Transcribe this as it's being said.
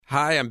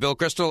Hi, I'm Bill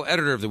Crystal,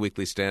 editor of the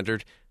Weekly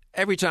Standard.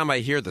 Every time I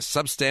hear the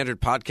Substandard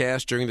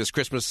podcast during this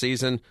Christmas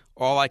season,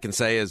 all I can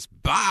say is,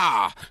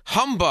 bah!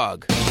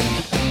 Humbug!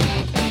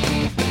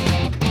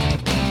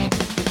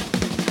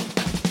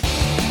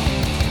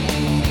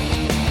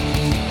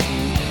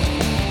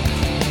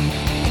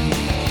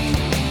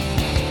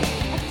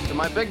 To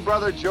my big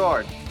brother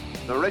George,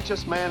 the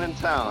richest man in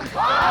town.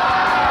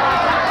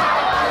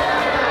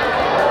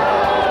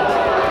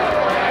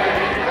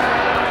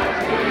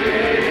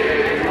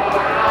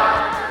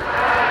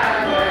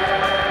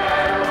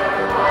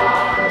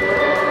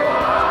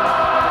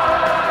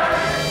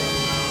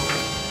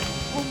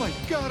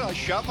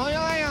 Shut my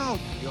eye out.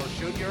 You'll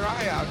shoot your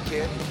eye out,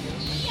 kid.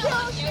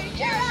 You'll shoot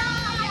your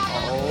eye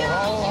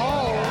out.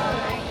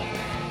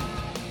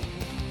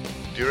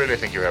 Do you really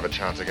think you have a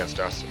chance against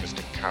us,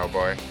 Mr.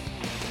 Cowboy?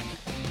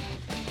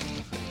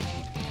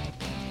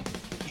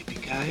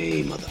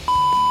 Yippee-ki-yay, mother...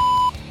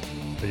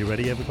 Are you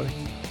ready, everybody?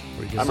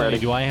 I'm ready.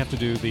 Do I have to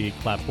do the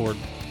clapboard?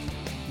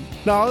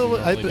 No,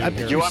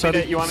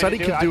 Sonny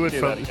could do it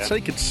from...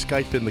 Sonny could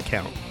Skype in the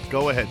count.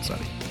 Go ahead,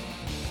 Sonny.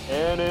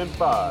 And in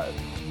 5,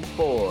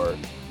 4...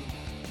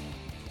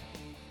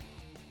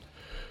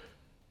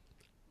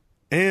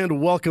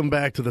 And welcome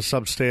back to the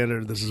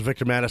Substandard. This is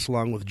Victor Mattis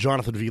along with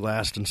Jonathan V.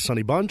 Last and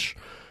Sonny Bunch.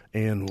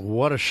 And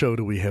what a show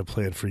do we have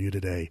planned for you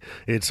today.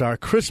 It's our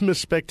Christmas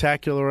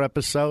Spectacular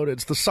episode.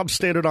 It's the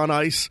Substandard on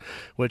Ice,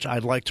 which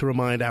I'd like to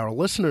remind our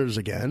listeners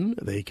again,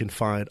 they can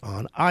find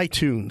on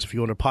iTunes. If you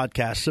want a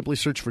podcast, simply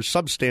search for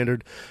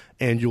Substandard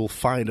and you'll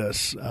find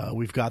us.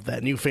 We've got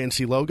that new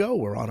fancy logo.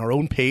 We're on our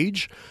own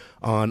page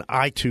on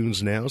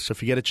iTunes now. So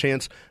if you get a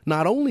chance,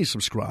 not only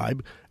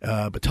subscribe,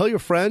 but tell your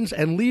friends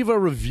and leave a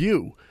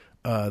review.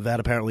 That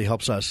apparently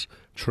helps us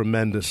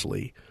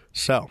tremendously.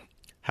 So,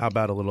 how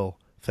about a little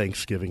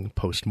Thanksgiving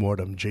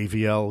post-mortem?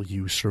 JVL,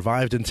 you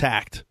survived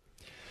intact.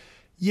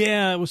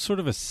 Yeah, it was sort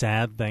of a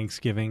sad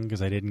Thanksgiving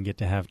because I didn't get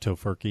to have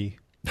tofurkey.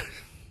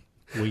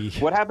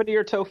 What happened to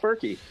your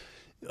tofurkey?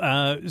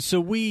 So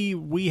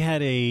we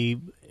had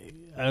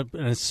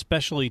an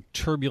especially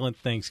turbulent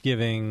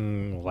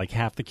Thanksgiving. Like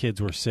half the kids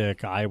were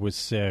sick. I was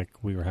sick.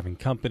 We were having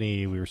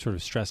company. We were sort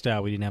of stressed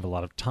out. We didn't have a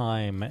lot of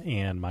time.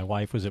 And my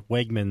wife was at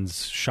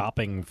Wegmans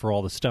shopping for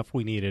all the stuff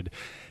we needed.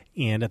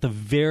 And at the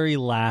very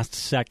last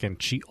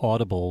second, she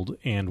audibled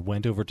and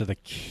went over to the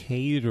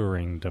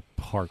catering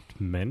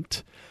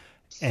department.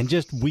 And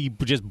we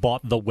just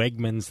bought the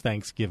Wegmans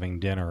Thanksgiving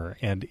dinner.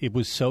 And it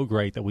was so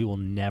great that we will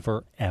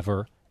never,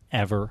 ever,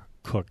 ever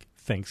cook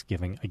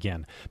Thanksgiving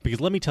again.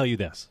 Because let me tell you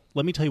this.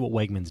 Let me tell you what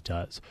Wegmans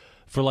does.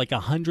 For like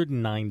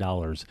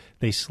 $109,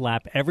 they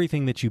slap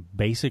everything that you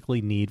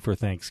basically need for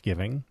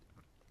Thanksgiving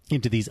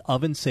into these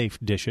oven-safe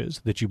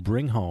dishes that you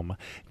bring home.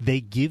 They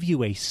give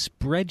you a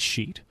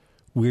spreadsheet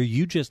where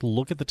you just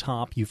look at the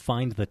top, you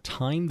find the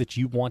time that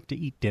you want to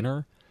eat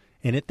dinner,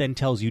 and it then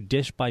tells you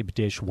dish by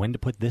dish when to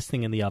put this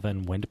thing in the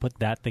oven, when to put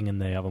that thing in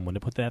the oven, when to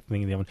put that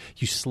thing in the oven.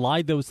 You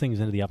slide those things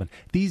into the oven.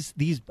 These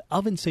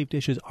oven-safe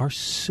dishes are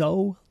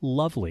so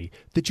lovely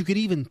that you could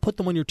even put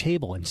them on your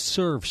table and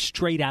serve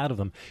straight out of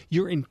them.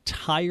 Your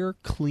entire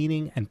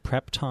cleaning and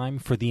prep time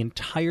for the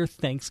entire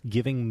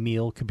Thanksgiving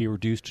meal could be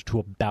reduced to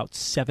about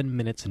 7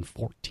 minutes and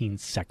 14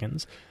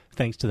 seconds.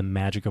 Thanks to the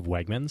magic of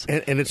Wegmans.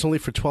 And it's only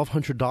for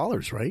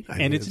 $1,200, right?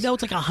 It's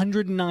like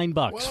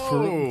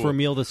 $109 for a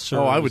meal that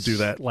serves I would do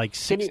that. Like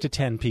 6 to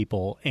 10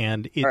 people.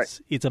 And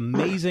it's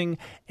amazing.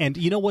 And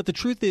you know what? The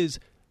truth is,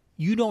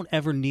 you don't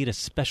ever need a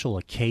special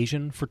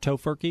occasion for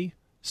tofurkey.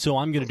 So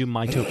I'm going to do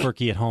my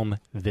tofurkey at home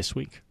this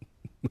week.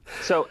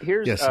 So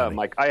here's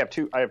Mike. I have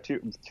two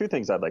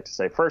things I'd like to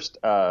say. First,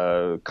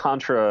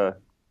 contra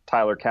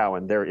Tyler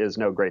Cowen, there is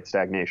no great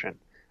stagnation.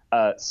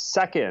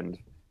 Second,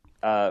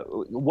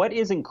 what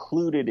is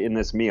included in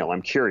this meal?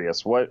 I'm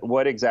curious.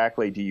 What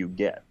exactly do you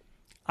get?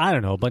 I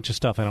don't know. A bunch of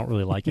stuff I don't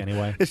really like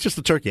anyway. It's just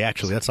the turkey,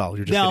 actually. That's all.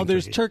 You're just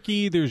there's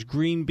turkey, there's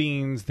green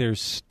beans, there's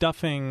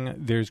stuffing,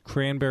 there's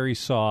cranberry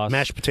sauce.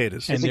 Mashed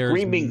potatoes. Is it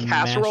green bean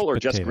casserole or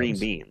just green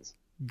beans?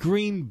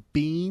 Green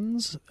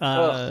beans,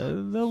 a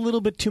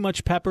little bit too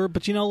much pepper,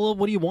 but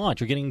what do you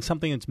want? You're getting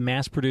something that's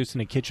mass-produced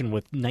in a kitchen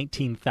with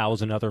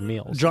 19,000 other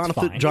meals.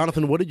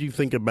 Jonathan, what did you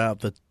think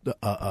about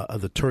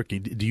the turkey?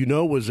 Do you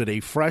know, was it a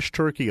fresh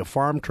turkey, a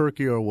farm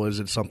turkey, or was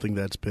it something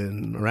that's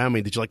been around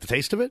me? Did you like the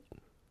taste of it?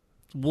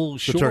 Well,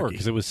 sure,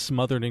 because it was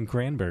smothered in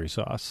cranberry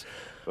sauce.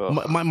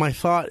 My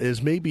thought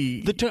is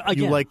maybe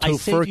you like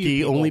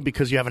tofurkey only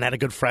because you haven't had a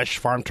good fresh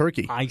farm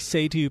turkey. I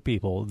say to you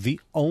people,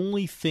 the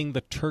only thing the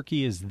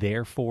turkey is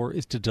there for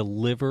is to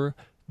deliver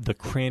the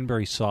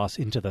cranberry sauce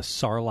into the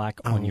sarlacc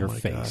on your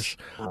face. Gosh.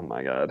 Oh,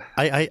 my God.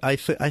 I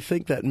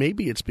think that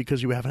maybe it's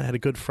because you haven't had a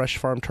good fresh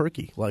farm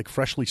turkey, like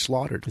freshly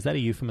slaughtered. Is that a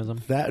euphemism?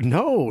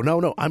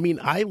 No. I mean,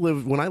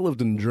 when I lived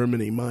in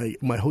Germany,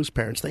 my host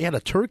parents, they had a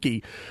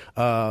turkey,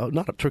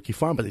 not a turkey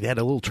farm, but they had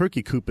a little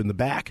turkey coop in the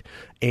back.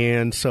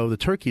 And so the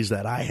turkeys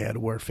that I had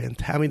were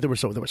fantastic. I mean, there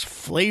was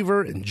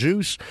flavor and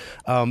juice.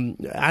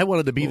 I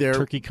wanted to be there.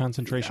 Turkey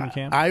concentration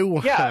camp?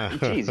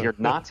 Your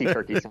Nazi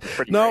turkey sounds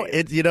pretty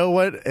great. You know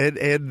what?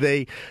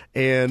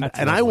 And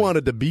I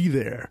wanted to be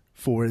there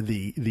for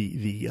the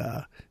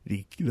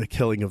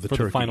killing of the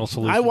turkey. The final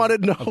solution. I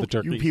wanted to know of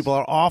the you people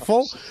are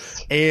awful,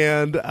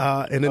 and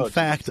in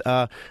fact,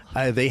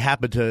 they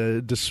happened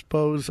to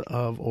dispose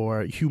of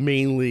or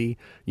humanely,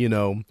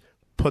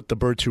 put the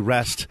bird to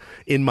rest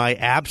in my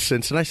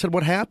absence. And I said,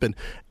 what happened?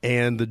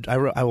 And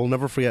I will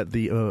never forget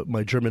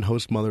my German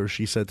host mother.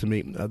 She said to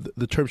me,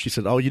 the term, she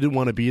said, oh, you didn't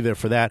want to be there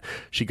for that.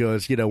 She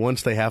goes,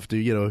 once they have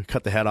to,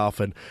 cut the head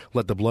off and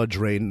let the blood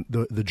drain,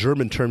 the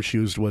German term she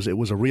used was, it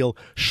was a real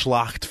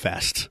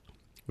Schlachtfest,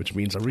 which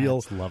means a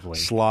real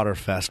slaughter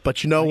fest.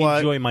 But you know what?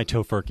 Enjoy my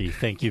tofurkey.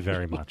 Thank you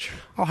very much.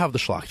 I'll have the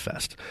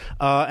Schlachtfest.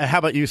 How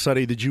about you,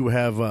 Sonny? Did you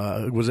have,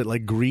 was it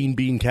like green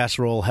bean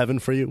casserole heaven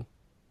for you?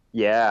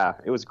 Yeah,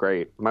 it was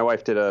great. My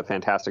wife did a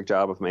fantastic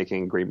job of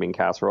making green bean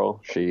casserole.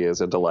 She is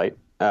a delight.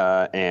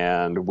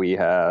 And we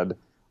had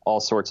all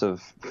sorts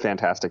of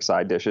fantastic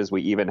side dishes.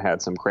 We even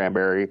had some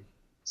cranberry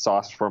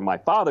sauce from my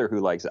father,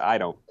 who likes it. I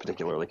don't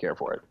particularly care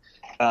for it.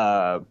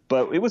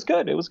 But it was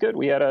good. It was good.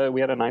 We had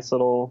a nice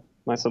little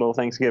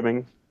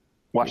Thanksgiving.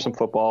 Watched some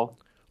football.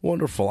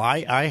 Wonderful.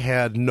 I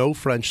had no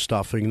French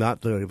stuffing,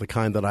 not the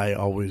kind that I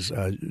always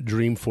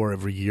dream for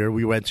every year.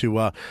 We went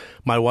to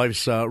my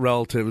wife's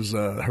relatives,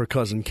 her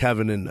cousin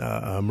Kevin and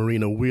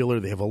Marina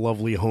Wheeler. They have a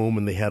lovely home,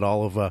 and they had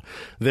all of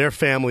their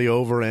family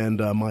over and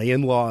my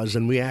in-laws.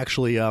 And we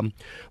actually, the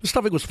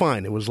stuffing was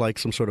fine. It was like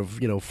some sort of,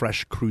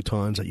 fresh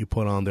croutons that you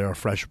put on there, or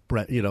fresh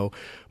bread,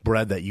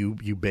 bread that you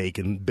bake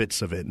and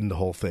bits of it and the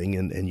whole thing,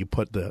 and you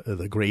put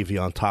the gravy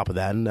on top of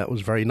that, and that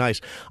was very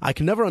nice. I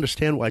can never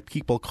understand why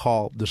people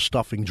call the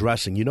stuffing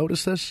dressing. You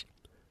notice this?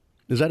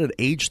 Is that an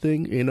age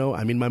thing?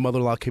 I mean, my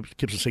mother-in-law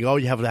keeps saying, oh,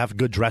 you have to have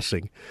good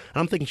dressing.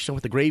 And I'm thinking she's talking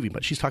about the gravy,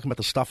 but she's talking about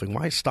the stuffing.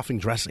 Why is stuffing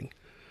dressing?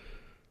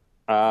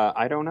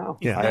 I don't know.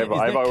 Yeah.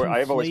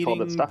 I've always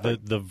called it stuffing.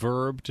 The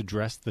verb to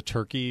dress the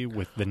turkey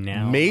with the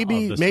noun.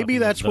 Maybe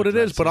that's what it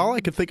is. But all I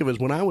could think of is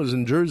when I was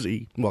in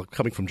Jersey, well,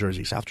 coming from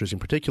Jersey, South Jersey in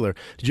particular.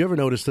 Did you ever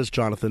notice this,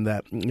 Jonathan?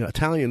 That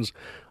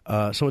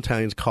some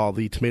Italians call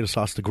the tomato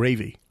sauce the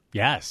gravy.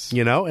 Yes.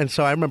 And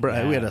so I remember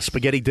we had a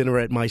spaghetti dinner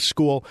at my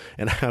school,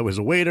 and I was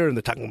a waiter, and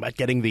they're talking about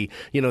getting the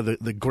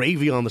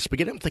gravy on the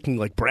spaghetti. I'm thinking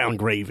like brown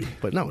gravy,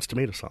 but no, it's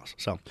tomato sauce.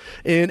 So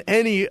in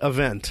any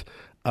event,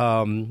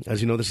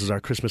 as you know, this is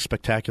our Christmas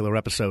Spectacular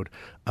episode.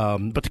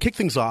 But to kick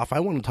things off, I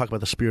want to talk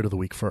about the Spirit of the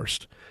Week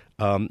first.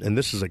 And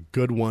this is a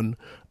good one.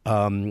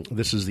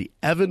 This is the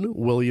Evan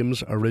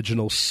Williams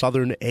Original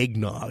Southern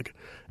Eggnog.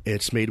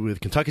 It's made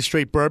with Kentucky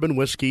Straight Bourbon,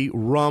 whiskey,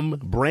 rum,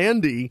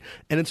 brandy,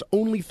 and it's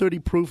only 30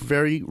 proof,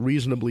 very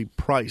reasonably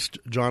priced.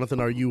 Jonathan,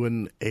 are you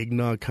an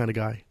eggnog kind of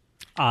guy?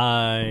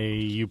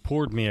 You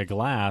poured me a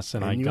glass,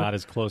 and I got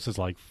as close as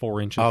like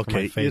 4 inches from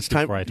my face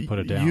before I had to put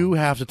it down. You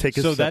have to take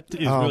a sip. So that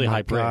is really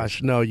high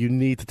praise. No, you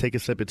need to take a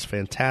sip. It's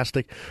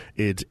fantastic.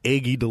 It's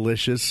eggy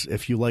delicious.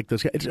 If you like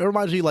those, it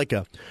reminds me like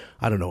a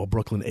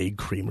Brooklyn egg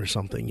cream or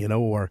something,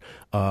 or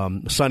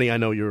Sonny, I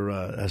know you're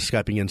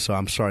Skyping in, so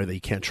I'm sorry that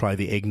you can't try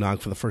the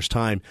eggnog for the first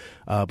time,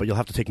 but you'll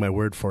have to take my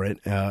word for it.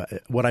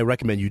 What I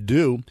recommend you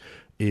do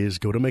is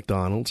go to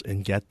McDonald's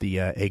and get the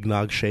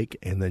eggnog shake,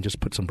 and then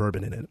just put some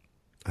bourbon in it.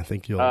 I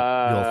think you'll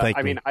thank me.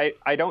 I mean,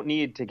 I don't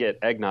need to get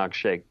eggnog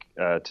shake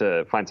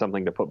to find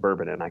something to put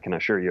bourbon in. I can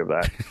assure you of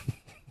that.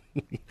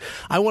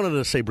 I wanted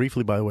to say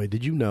briefly, by the way,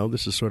 did you know,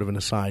 this is sort of an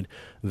aside,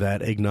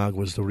 that eggnog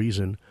was the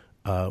reason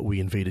we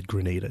invaded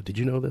Grenada? Did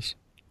you know this?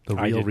 The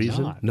real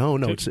reason? Not.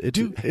 No.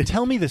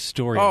 Tell me the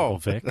story, Uncle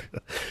Vic.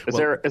 Is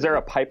there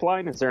a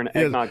pipeline? Is there an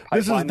eggnog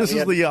pipeline? This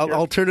is the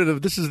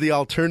alternative. This is the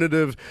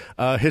alternative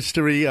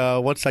history.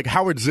 What's like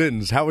Howard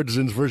Zinn's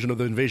version of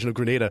the invasion of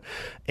Grenada.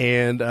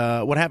 And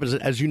what happens,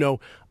 as you know,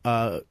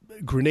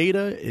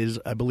 Grenada is,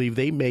 I believe,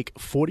 they make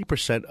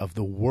 40% of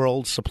the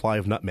world's supply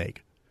of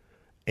nutmeg.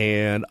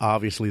 And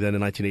obviously then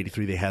in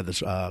 1983 they had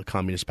this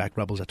communist-backed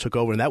rebels that took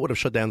over, and that would have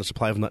shut down the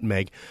supply of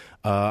nutmeg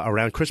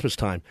around Christmas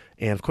time.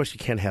 And, of course, you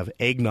can't have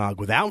eggnog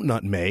without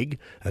nutmeg,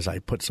 as I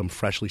put some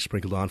freshly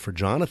sprinkled on for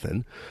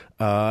Jonathan.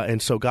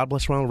 And so God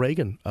bless Ronald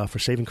Reagan for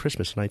saving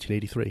Christmas in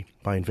 1983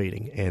 by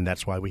invading, and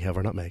that's why we have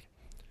our nutmeg.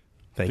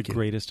 Thank you. The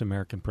greatest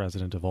American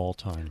president of all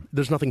time.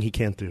 There's nothing he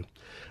can't do.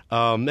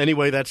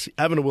 Anyway, that's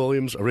Evan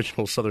Williams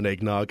Original Southern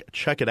Eggnog.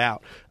 Check it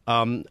out.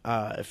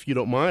 If you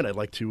don't mind, I'd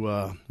like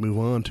to move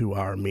on to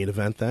our main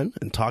event then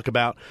and talk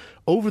about,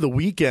 over the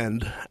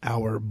weekend,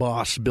 our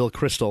boss, Bill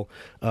Kristol,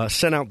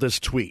 sent out this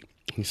tweet.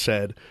 He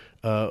said,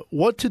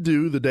 what to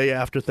do the day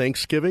after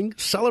Thanksgiving?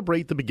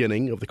 Celebrate the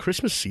beginning of the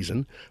Christmas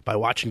season by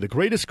watching the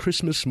greatest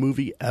Christmas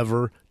movie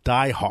ever,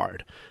 Die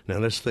Hard. Now,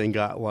 this thing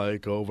got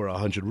like over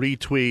 100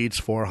 retweets,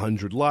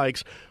 400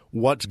 likes.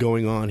 What's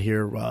going on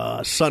here?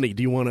 Sonny,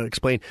 do you want to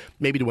explain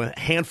maybe to a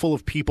handful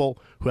of people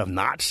who have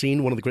not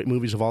seen one of the great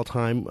movies of all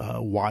time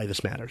why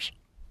this matters?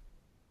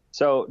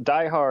 So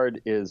Die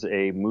Hard is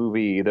a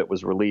movie that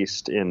was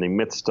released in the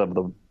midst of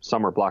the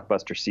summer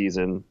blockbuster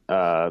season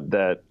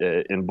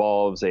that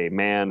involves a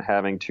man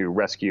having to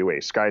rescue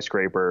a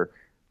skyscraper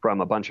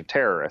from a bunch of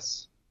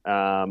terrorists.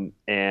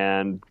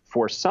 And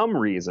for some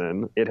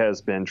reason, it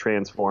has been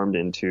transformed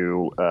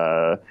into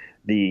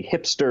the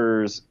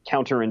hipsters'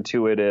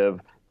 counterintuitive,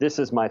 this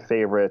is my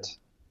favorite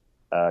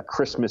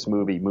Christmas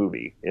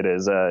movie. It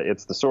is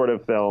it's the sort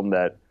of film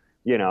that,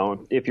 you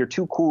know, if you're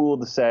too cool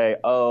to say,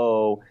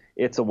 oh,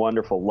 It's a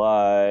Wonderful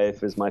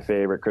Life is my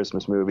favorite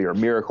Christmas movie, or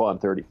Miracle on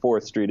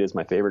 34th Street is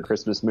my favorite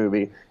Christmas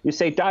movie, you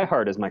say Die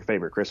Hard is my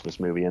favorite Christmas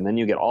movie, and then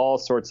you get all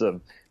sorts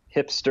of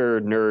hipster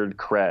nerd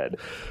cred.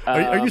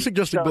 Are you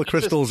suggesting Bill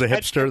Crystal is a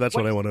hipster? That's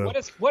what I want to know.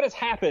 What has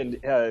happened,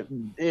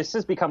 it's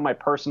just become my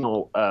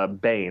personal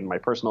bane, my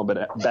personal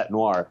bête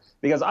noire,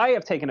 because I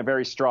have taken a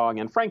very strong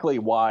and frankly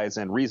wise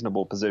and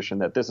reasonable position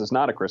that this is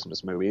not a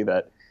Christmas movie,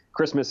 that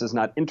Christmas is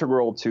not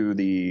integral to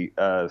the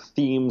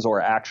themes or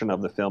action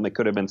of the film. It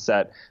could have been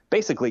set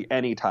basically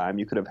any time.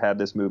 You could have had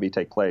this movie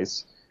take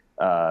place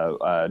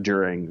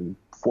during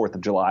 4th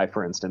of July,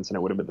 for instance, and it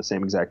would have been the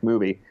same exact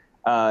movie.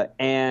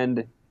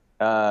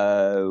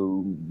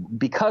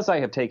 Because I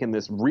have taken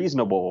this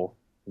reasonable,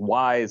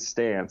 wise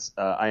stance,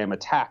 I am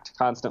attacked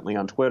constantly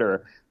on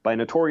Twitter by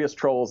notorious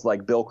trolls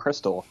like Bill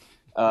Crystal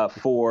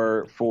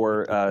for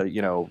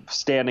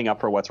standing up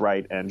for what's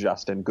right and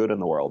just and good in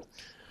the world.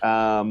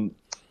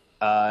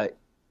 I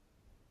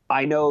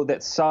know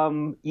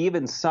that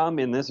even some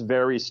in this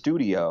very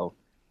studio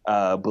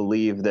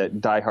believe that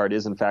Die Hard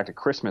is in fact a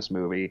Christmas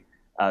movie.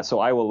 So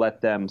I will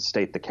let them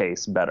state the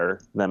case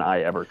better than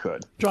I ever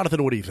could.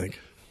 Jonathan, what do you think?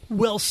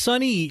 Well,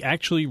 Sonny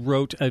actually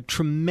wrote a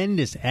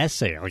tremendous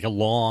essay, like a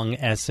long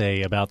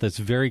essay about this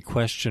very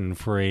question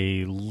for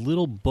a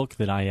little book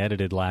that I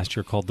edited last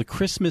year called The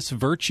Christmas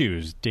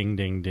Virtues. Ding,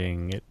 ding,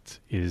 ding. It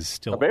is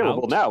still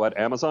available now at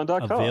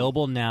Amazon.com.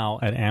 Available now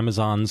at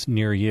Amazons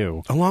near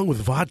you. Along with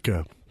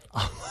vodka.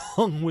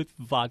 Along with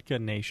Vodka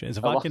Nation. Is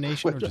it Vodka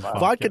Nation or just Vodka?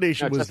 Vodka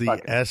Nation was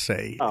the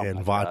essay,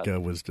 and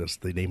Vodka was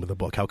just the name of the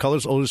book. How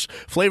Color's Odorless,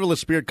 Flavorless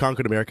Spirit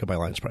Conquered America by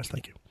Lions Press.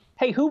 Thank you.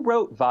 Hey, who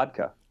wrote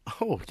Vodka?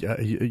 Oh, yeah,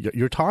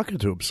 you're talking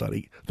to him,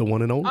 Sonny, the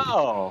one and only.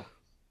 Oh,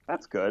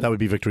 that's good. That would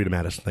be Victorina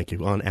Madison. Thank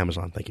you. On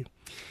Amazon. Thank you.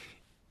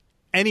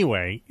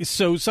 Anyway,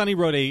 so Sonny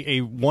wrote a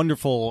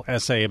wonderful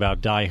essay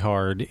about Die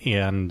Hard,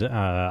 and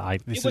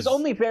it was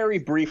only very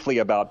briefly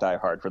about Die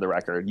Hard, for the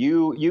record.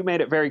 You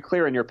made it very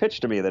clear in your pitch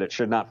to me that it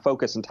should not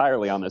focus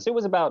entirely on this. It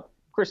was about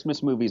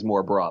Christmas movies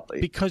more broadly.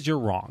 Because you're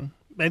wrong.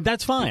 And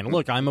that's fine.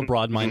 Look, I'm a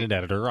broad-minded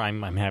editor.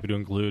 I'm happy to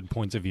include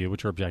points of view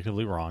which are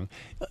objectively wrong.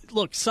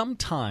 Look,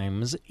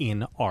 sometimes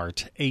in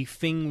art, a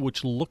thing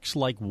which looks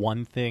like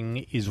one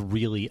thing is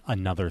really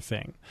another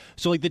thing.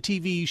 So like the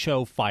TV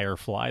show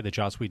Firefly, the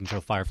Joss Whedon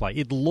show Firefly,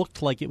 it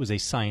looked like it was a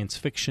science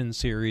fiction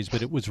series,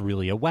 but it was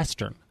really a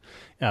Western.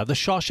 The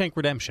Shawshank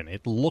Redemption,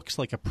 it looks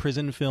like a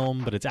prison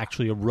film, but it's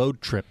actually a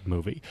road trip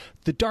movie.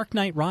 The Dark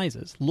Knight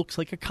Rises looks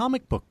like a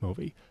comic book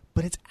movie,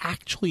 but it's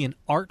actually an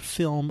art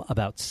film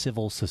about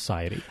civil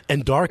society.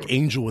 And Dark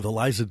Angel with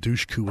Eliza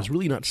Dushku was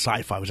really not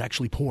sci-fi. It was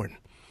actually porn,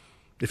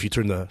 if you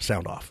turn the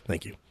sound off.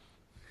 Thank you.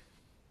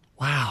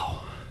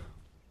 Wow.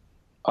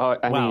 I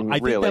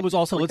think that was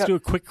also, let's do a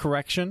quick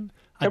correction.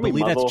 I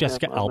believe that's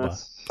Jessica Alba.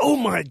 Oh,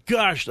 my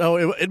gosh.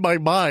 Oh, in my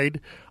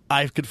mind,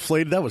 I've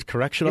conflated. That was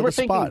correction on the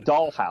spot. You were thinking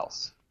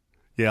Dollhouse.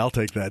 Yeah, I'll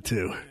take that,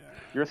 too.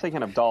 You're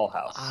thinking of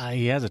Dollhouse.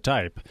 He has a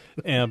type.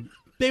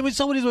 It was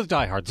somebody's with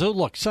Die Hard. So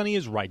look, Sonny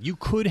is right. You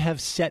could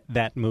have set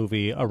that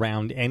movie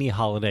around any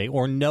holiday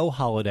or no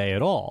holiday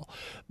at all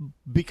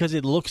because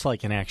it looks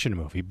like an action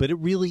movie, but it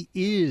really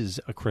is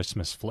a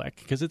Christmas flick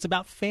because it's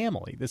about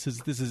family. It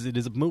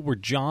is a movie where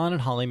John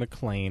and Holly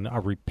McClane are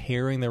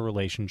repairing their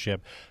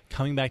relationship,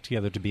 coming back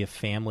together to be a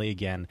family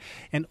again.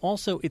 And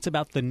also it's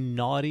about the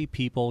naughty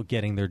people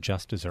getting their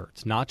just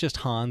desserts. Not just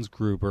Hans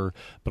Gruber,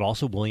 but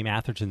also William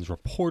Atherton's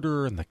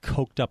reporter and the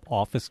coked up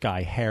office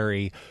guy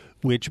Harry.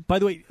 Which, by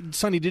the way,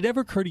 Sonny, did it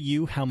ever occur to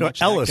you how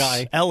much Ellis, that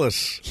guy...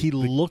 Ellis. He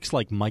looks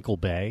like Michael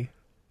Bay?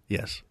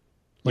 Yes.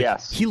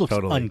 Yes. He looks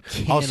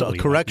uncannily Also, a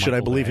correction,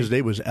 like I believe Bay. his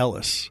name was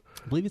Ellis.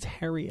 I believe it's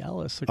Harry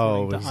Ellis,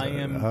 according to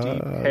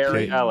IMDb.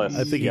 Harry Ellis.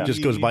 I think he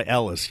just goes by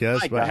Ellis,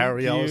 yes? But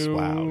Harry Ellis? you.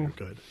 Wow, you're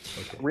good.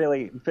 Okay.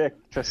 Really, Vic,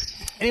 just...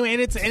 Anyway, and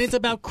it's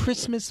about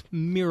Christmas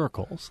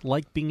miracles,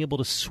 like being able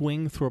to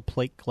swing through a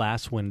plate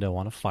glass window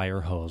on a fire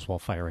hose while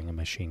firing a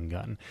machine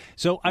gun.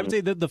 So I would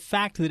say that the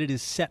fact that it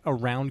is set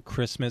around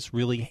Christmas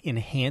really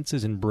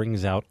enhances and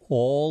brings out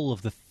all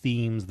of the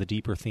themes, the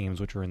deeper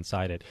themes which are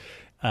inside it.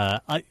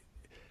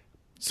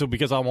 So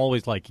because I'm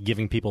always like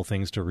giving people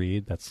things to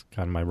read, that's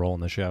kind of my role in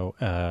the show.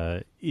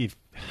 If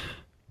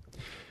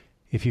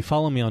you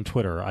follow me on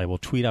Twitter, I will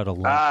tweet out a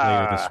link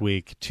later this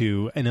week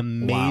to an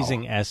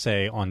amazing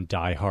essay on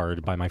Die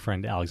Hard by my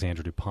friend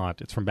Alexandra DuPont.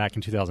 It's from back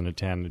in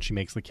 2010, and she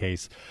makes the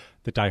case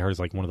that Die Hard is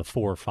like one of the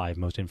 4 or 5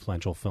 most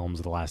influential films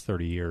of the last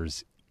 30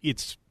 years.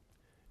 It's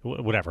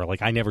whatever.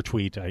 Like, I never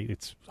tweet.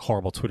 It's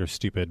horrible. Twitter's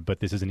stupid, but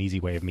this is an easy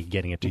way of me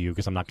getting it to you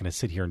because I'm not going to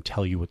sit here and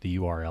tell you what the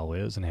URL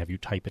is and have you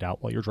type it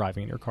out while you're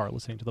driving in your car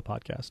listening to the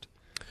podcast.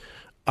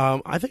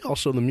 I think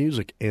also the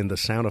music and the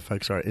sound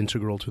effects are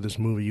integral to this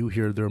movie.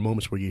 There are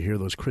moments where you hear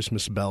those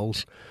Christmas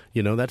bells.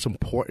 You know, that's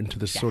important to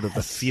the sort of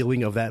the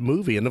feeling of that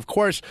movie. And, of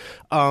course,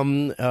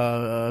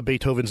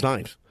 Beethoven's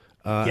Ninth.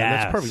 And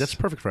that's perfect. That's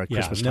perfect for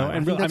Christmas time. No,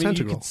 and that's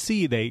integral. you can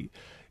see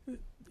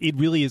it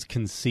really is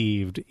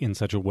conceived in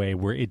such a way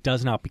where it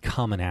does not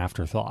become an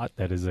afterthought.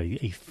 That is a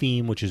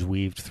theme which is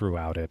weaved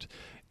throughout it,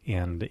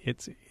 and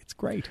it's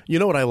great. You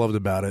know what I loved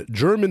about it?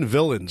 German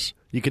villains.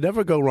 You could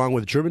never go wrong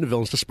with German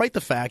villains, despite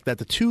the fact that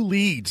the two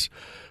leads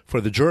for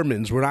the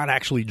Germans were not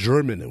actually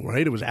German,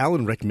 right? It was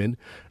Alan Rickman,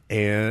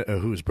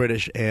 who was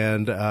British,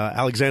 and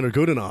Alexander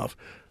Godunov,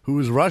 who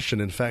was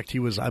Russian. In fact, he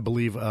was, I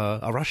believe,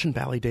 a Russian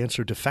ballet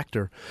dancer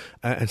defector.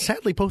 And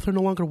sadly, both are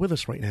no longer with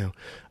us right now.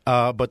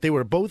 But they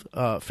were both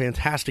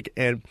fantastic.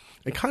 And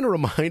it kind of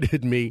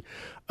reminded me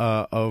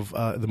of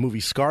the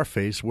movie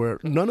Scarface, where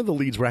none of the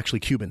leads were actually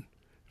Cuban.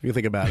 If you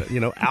think about it,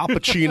 Al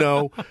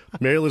Pacino,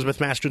 Mary Elizabeth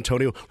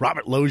Mastrantonio,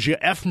 Robert Loggia,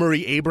 F.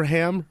 Murray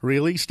Abraham,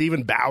 really,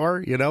 Stephen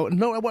Bauer, No,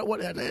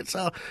 it's.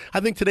 I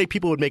think today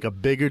people would make a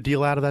bigger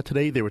deal out of that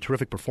today. They were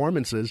terrific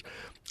performances,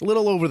 a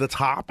little over the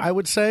top, I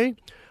would say.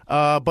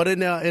 But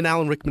in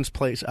Alan Rickman's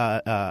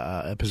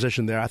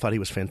position there, I thought he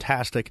was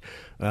fantastic.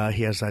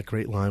 He has that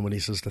great line when he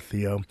says to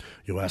Theo,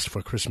 "You asked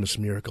for Christmas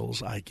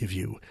miracles, I give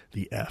you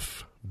the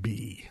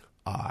FBI."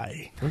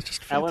 It was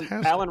just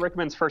fantastic. Alan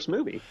Rickman's first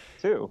movie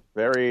too.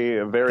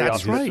 Very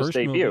auspicious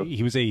debut.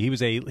 He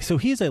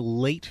was a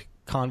late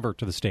convert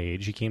to the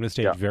stage. He came to the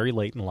stage very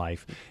late in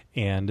life,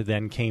 and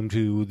then came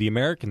to the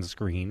American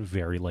screen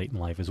very late in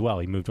life as well.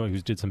 He moved on.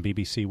 He did some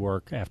BBC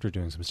work after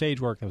doing some stage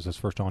work. That was his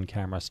first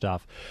on-camera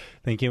stuff.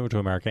 Then he came over to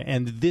America,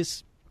 and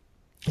this.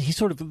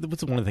 What's one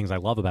of the things I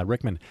love about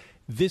Rickman,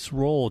 this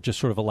role just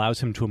sort of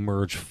allows him to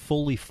emerge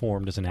fully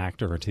formed as an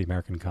actor into the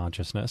American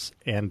consciousness.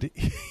 And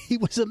he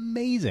was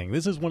amazing.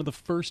 This is one of the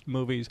first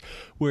movies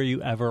where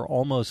you ever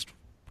almost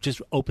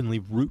just openly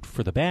root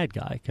for the bad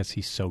guy because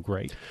he's so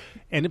great.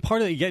 And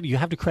part of it, you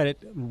have to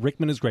credit,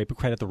 Rickman is great, but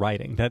credit the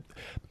writing. That,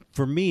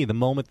 for me, the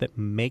moment that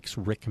makes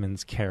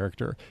Rickman's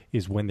character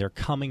is when they're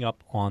coming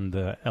up on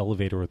the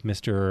elevator with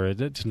Mr.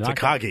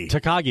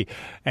 Takagi.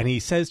 And he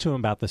says to him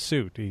about the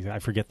suit. I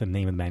forget the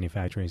name of the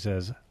manufacturer. He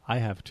says, "I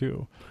have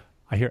too.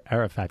 I hear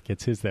Arafat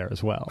gets his there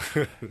as well."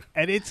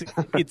 And it's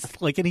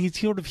like, and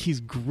he's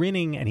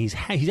grinning, and he's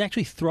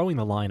actually throwing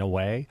the line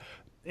away.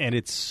 And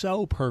it's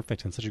so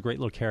perfect and such a great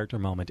little character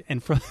moment.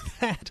 And from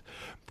that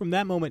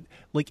moment,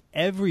 like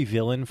every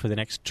villain for the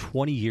next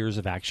 20 years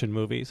of action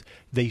movies,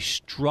 the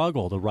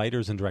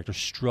writers and directors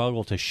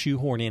struggle to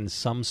shoehorn in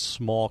some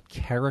small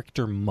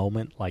character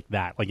moment like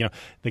that. Like,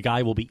 the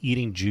guy will be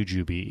eating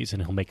jujubes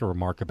and he'll make a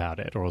remark about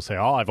it. Or he'll say,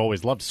 "Oh, I've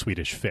always loved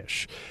Swedish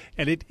fish."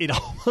 And it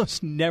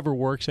almost never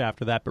works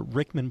after that, but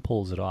Rickman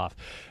pulls it off.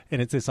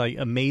 And it's this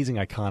amazing,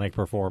 iconic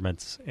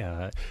performance.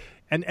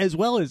 And as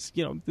well as,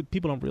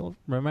 people don't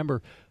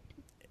remember,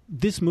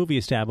 this movie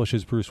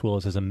establishes Bruce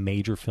Willis as a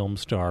major film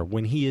star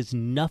when he is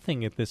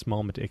nothing at this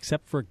moment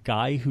except for a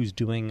guy who's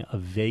doing a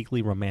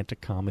vaguely romantic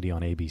comedy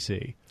on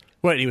ABC.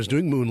 Right, he was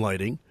doing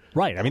Moonlighting.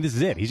 Right, I mean, this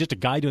is it. He's just a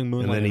guy doing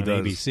Moonlighting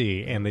on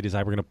ABC, and they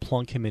decide we're going to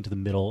plunk him into the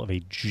middle of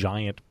a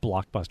giant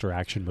blockbuster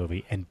action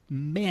movie, and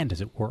man,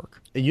 does it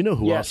work. And you know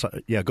who else?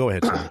 Yeah, go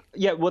ahead, Sonny.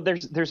 Yeah, well,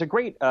 there's a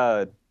great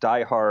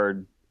Die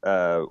Hard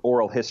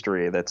oral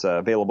history that's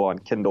available on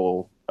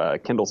Kindle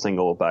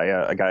single by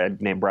a guy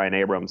named Brian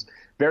Abrams.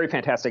 Very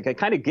fantastic. It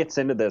kind of gets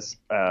into this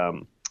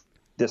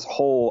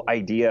whole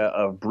idea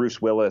of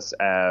Bruce Willis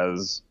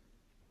as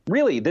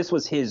really this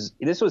was his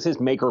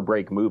make or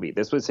break movie.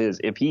 This was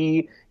if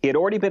he had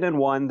already been in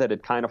one that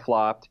had kind of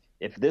flopped.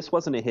 If this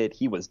wasn't a hit,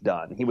 he was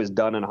done. He was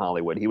done in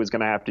Hollywood. He was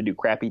going to have to do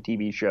crappy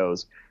TV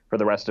shows for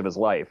the rest of his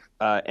life.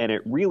 And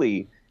it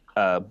really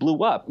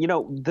blew up.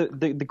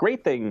 The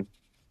great thing.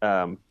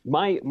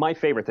 My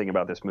favorite thing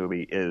about this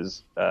movie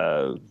is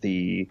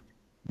the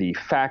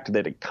fact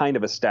that it kind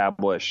of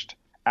established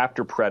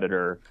after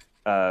Predator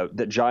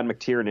that John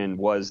McTiernan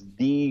was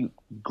the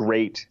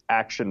great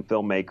action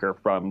filmmaker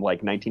from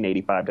like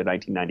 1985 to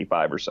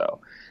 1995 or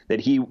so. That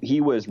he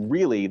was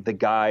really the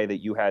guy that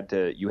you had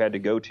to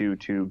go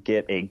to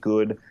get a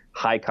good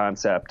high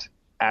concept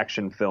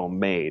action film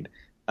made.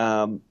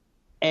 And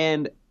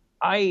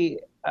it's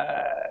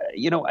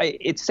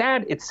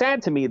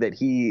sad to me that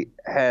he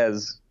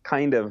has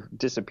kind of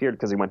disappeared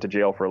because he went to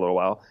jail for a little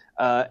while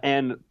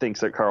and thinks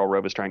that Karl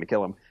Rove is trying to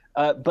kill him.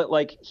 But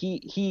like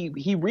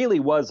he really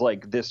was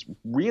like this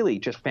really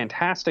just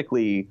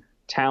fantastically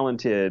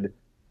talented,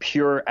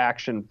 pure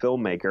action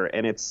filmmaker.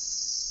 And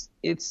it's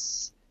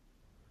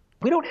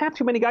we don't have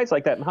too many guys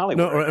like that in Hollywood.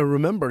 No,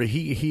 remember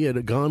he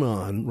had gone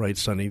on, right,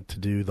 Sonny, to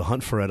do The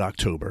Hunt for Red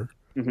October.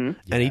 Mm-hmm.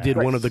 And he did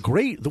one of the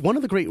great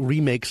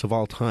remakes of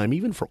all time,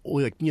 even for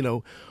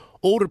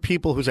older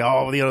people who say,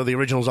 "Oh, the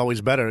original's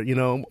always better."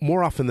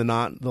 More often than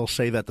not, they'll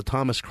say that the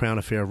Thomas Crown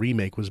Affair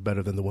remake was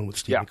better than the one with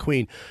Steve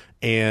McQueen,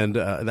 and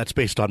that's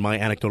based on my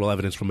anecdotal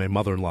evidence from my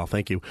mother-in-law.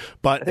 Thank you,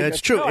 but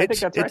it's true.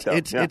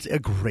 It's a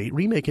great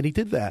remake, and he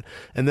did that.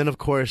 And then, of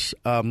course,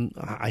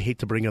 I hate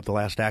to bring up The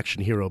Last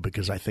Action Hero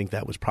because I think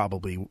that was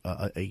probably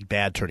a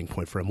bad turning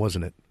point for him,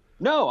 wasn't it?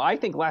 No, I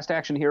think Last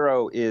Action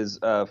Hero is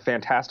a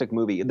fantastic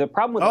movie. The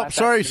problem with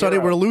Sonny,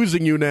 we're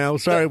losing you now.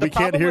 Sorry, we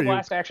can't hear you. The problem with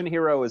Last Action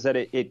Hero is that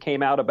it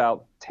came out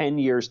about 10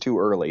 years too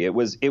early. It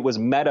was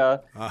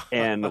meta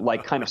and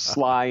like kind of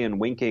sly and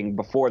winking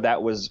before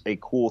that was a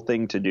cool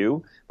thing to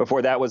do.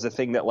 Before that was a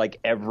thing that like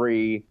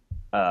every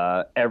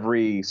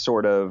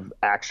sort of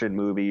action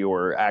movie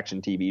or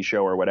action TV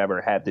show or whatever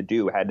had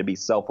to be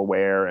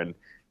self-aware and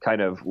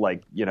kind of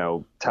like,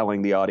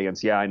 telling the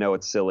audience, yeah, I know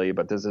it's silly,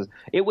 but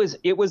it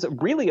was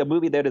really a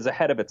movie that is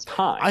ahead of its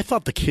time. I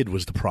thought the kid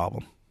was the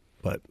problem.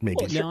 But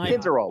maybe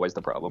kids are always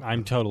the problem. I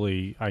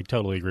totally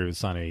agree with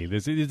Sonny.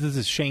 This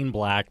is Shane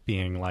Black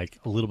being like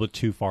a little bit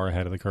too far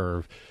ahead of the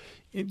curve.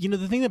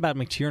 The thing about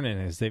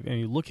McTiernan is when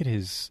you look at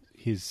his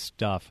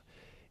stuff,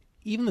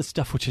 even the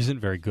stuff which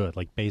isn't very good,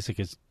 like Basic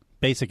is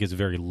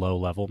very low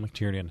level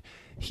McTiernan.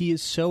 He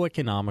is so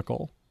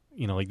economical.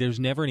 Like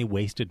there's never any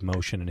wasted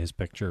motion in his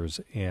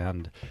pictures,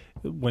 and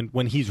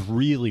when he's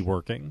really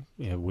working,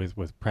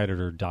 with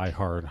Predator, Die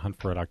Hard, Hunt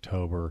for Red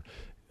October.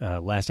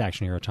 Last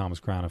Action Hero, Thomas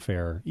Crown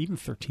Affair, even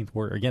 13th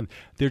Warrior. Again,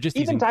 they're just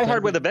even Die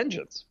Hard with a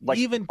Vengeance.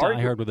 Die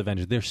Hard with a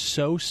Vengeance. They're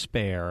so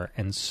spare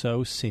and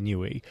so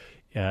sinewy.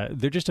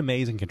 They're just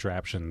amazing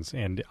contraptions.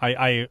 And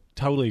I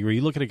totally agree.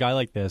 You look at a guy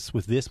like this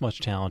with this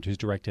much talent who's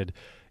directed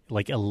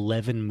like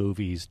 11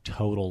 movies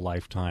total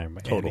lifetime.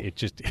 Total. And it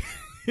just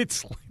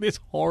it's this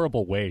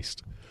horrible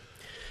waste.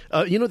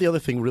 The other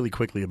thing really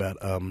quickly about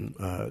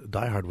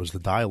Die Hard was the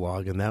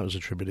dialogue, and that was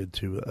attributed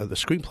to the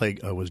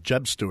screenplay was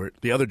Jeb Stewart,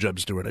 the other Jeb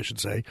Stewart, I should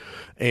say.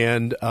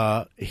 And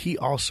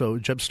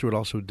Jeb Stewart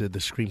also did the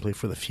screenplay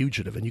for The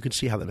Fugitive, and you can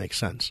see how that makes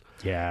sense.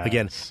 Yeah.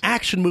 Again,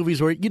 action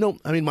movies where,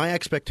 my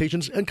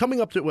expectations, and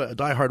coming up to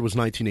Die Hard was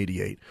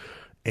 1988.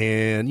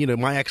 And,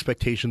 my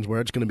expectations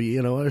were it's going to be,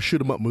 a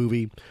shoot-'em-up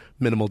movie,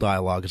 minimal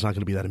dialogue. It's not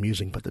going to be that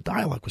amusing. But the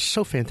dialogue was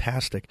so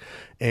fantastic.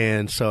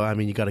 And so,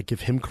 you got to give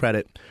him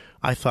credit.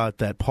 I thought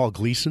that Paul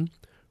Gleason,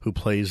 who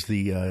plays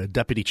the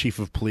deputy chief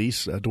of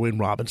police, Dwayne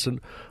Robinson,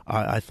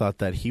 I thought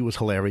that he was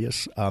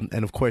hilarious.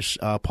 And, of course,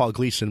 Paul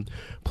Gleason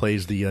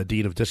plays the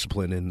dean of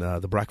discipline in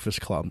The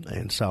Breakfast Club.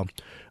 And so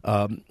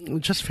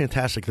just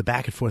fantastic. The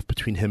back and forth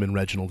between him and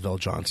Reginald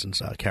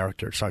VelJohnson's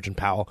character, Sergeant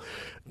Powell.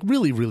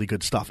 Really, really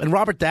good stuff. And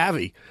Robert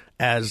Davi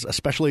as a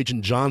Special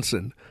Agent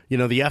Johnson. The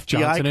FBI.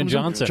 Johnson and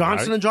Johnson.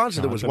 Johnson and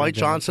Johnson. There was White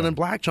Johnson and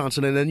Black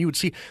Johnson. And then you would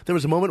see there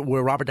was a moment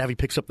where Robert Davi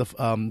picks up the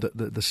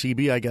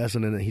CB, I guess,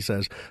 and then he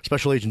says,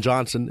 Special Agent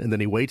Johnson. And then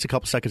he waits a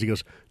couple seconds. He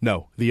goes,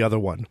 no, the other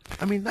one.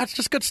 That's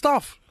just good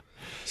stuff.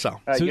 So,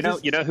 you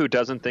know who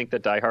doesn't think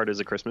that Die Hard is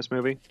a Christmas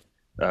movie?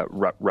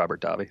 Robert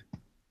Davi.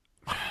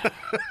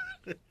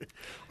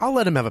 I'll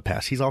let him have a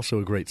pass. He's also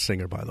a great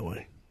singer, by the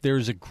way.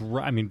 There's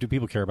do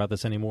people care about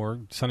this anymore?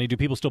 Sonny, do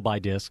people still buy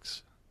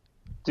discs?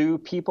 Do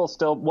people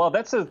still? Well,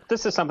 this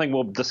is something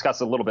we'll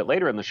discuss a little bit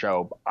later in the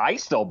show. I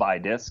still buy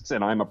discs,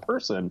 and I'm a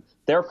person.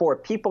 Therefore,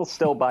 people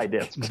still buy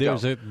discs.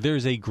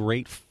 There's a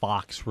great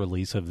Fox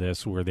release of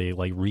this where they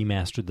like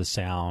remastered the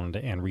sound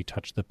and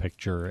retouched the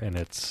picture, and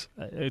it's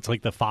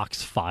like the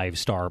Fox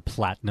 5-star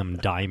platinum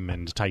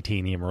diamond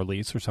titanium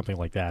release or something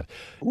like that.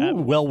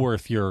 Well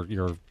worth your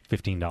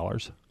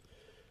 $15.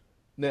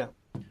 Now,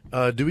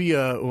 do we?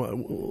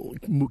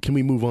 Can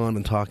we move on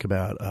and talk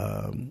about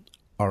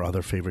our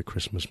other favorite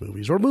Christmas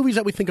movies or movies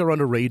that we think are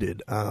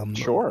underrated?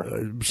 Sure.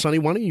 Sonny,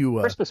 why don't you?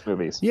 Christmas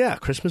movies. Yeah,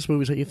 Christmas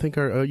movies that you think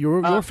are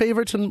your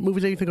favorites and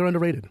movies that you think are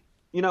underrated.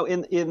 In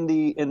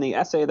the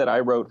essay that I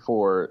wrote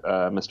for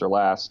Mr.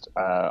 Last,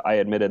 I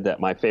admitted that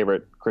my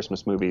favorite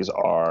Christmas movies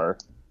are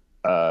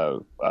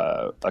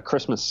A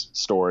Christmas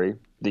Story,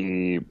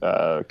 the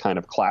kind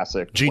of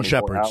classic Gene 24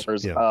 Shepard's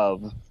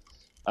hours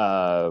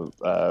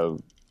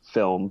of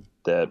film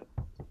that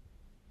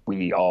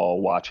we all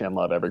watch and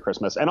love every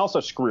Christmas, and also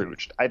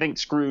Scrooged. I think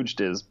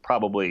Scrooged is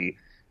probably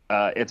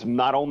it's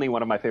not only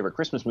one of my favorite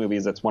Christmas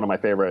movies, it's one of my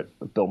favorite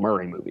Bill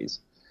Murray movies.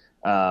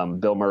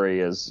 Bill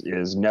Murray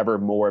is never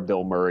more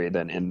Bill Murray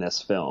than in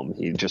this film.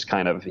 He just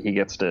he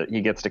gets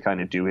to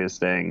kind of do his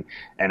thing,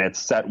 and it's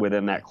set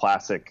within that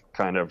classic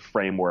kind of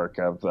framework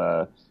of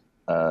the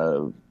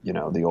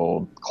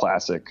old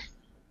classic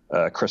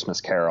Christmas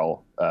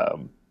Carol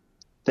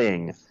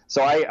thing.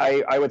 So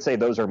I would say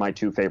those are my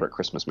two favorite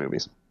Christmas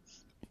movies.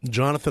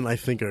 Jonathan, I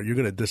think you're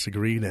going to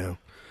disagree now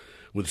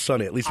with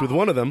Sonny, at least with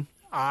one of them.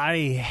 I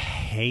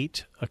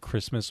hate A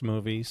Christmas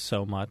Movie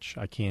so much.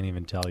 I can't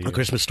even tell you. A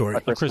Christmas Story.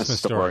 A Christmas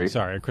Story.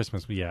 Sorry, A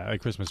Christmas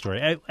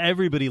Story.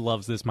 Everybody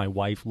loves this. My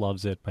wife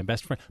loves it.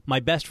 My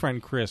best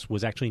friend Chris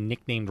was actually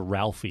nicknamed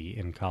Ralphie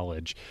in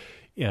college.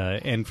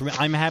 And for me,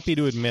 I'm happy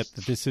to admit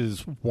that this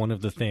is one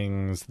of the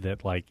things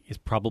that is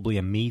probably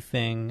a me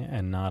thing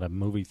and not a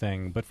movie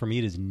thing. But for me,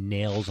 it is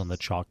nails on the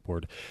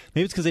chalkboard.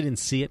 Maybe it's because I didn't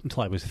see it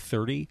until I was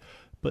 30.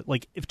 But,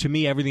 to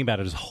me, everything about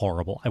it is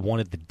horrible. I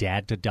wanted the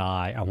dad to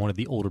die. I wanted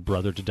the older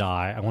brother to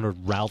die. I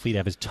wanted Ralphie to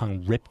have his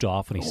tongue ripped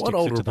off when he sticks it to the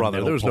older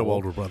brother? There was pole. no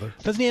older brother.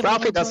 Doesn't he have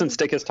Ralphie doesn't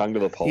stick his tongue to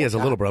the pole. He has a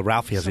little brother.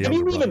 Ralphie has a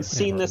younger brother. Have you even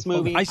seen this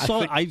movie? I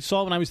saw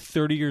it when I was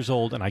 30 years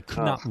old, and I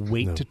could not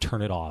wait to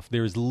turn it off.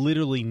 There is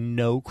literally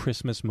no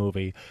Christmas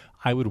movie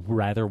I would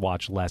rather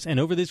watch less. And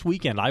over this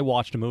weekend, I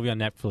watched a movie on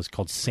Netflix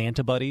called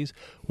Santa Buddies,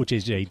 which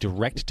is a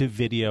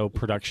direct-to-video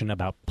production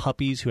about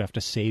puppies who have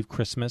to save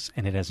Christmas,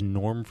 and it has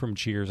Norm from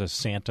Cheers as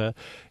Santa,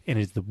 and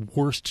it is the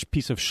worst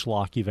piece of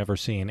schlock you've ever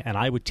seen. And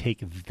I would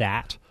take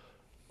that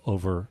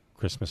over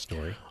Christmas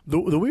Story.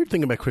 The weird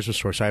thing about Christmas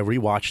Story, so I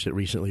rewatched it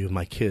recently with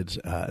my kids,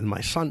 and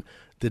my son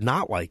did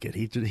not like it.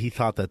 He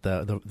thought that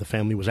the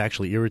family was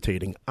actually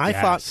irritating. I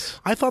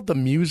thought the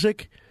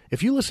music.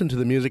 If you listen to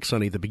the music,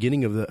 Sonny, the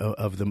beginning of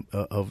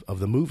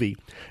the movie,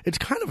 it's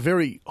kind of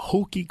very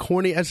hokey,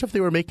 corny, as if they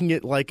were making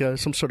it like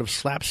some sort of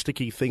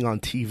slapsticky thing on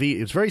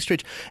TV. It's very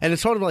strange, and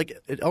it's sort of like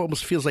it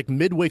almost feels like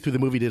midway through the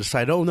movie they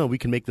decide, oh no, we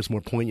can make this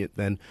more poignant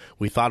than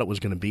we thought it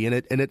was going to be, and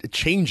it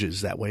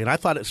changes that way. And I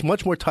thought it's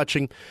much more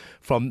touching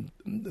from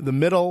the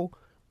middle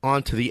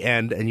on to the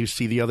end, and you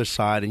see the other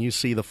side, and you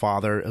see the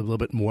father a little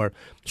bit more,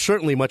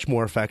 certainly much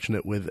more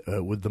affectionate with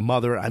the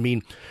mother. I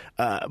mean,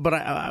 but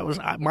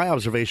my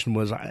observation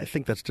was, I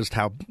think that's just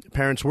how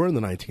parents were in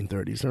the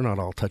 1930s. They're not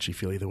all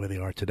touchy-feely the way they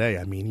are today.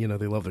 I mean,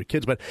 they love their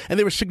kids, and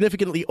they were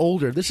significantly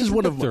older. This is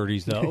one of the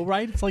 30s, though,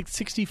 right? It's like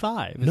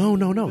 65. No.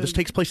 This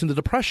takes place in the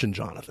Depression,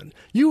 Jonathan.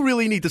 You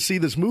really need to see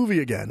this movie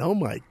again. Oh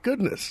my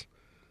goodness!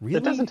 Really?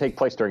 It doesn't take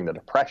place during the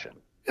Depression.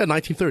 Yeah,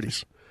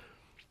 1930s.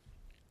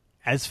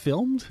 As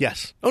filmed?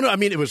 Yes. Oh no, I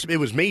mean it was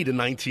made in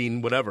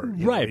 19 whatever.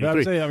 Right, but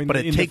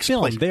it takes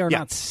place. They are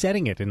not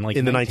setting it in the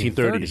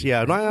 1930s.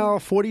 Yeah,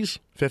 40s,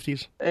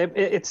 50s.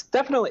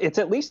 It's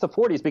at least the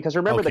 40s, because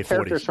remember the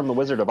characters 40s. From The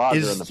Wizard of Oz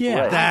are in the play.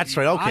 That's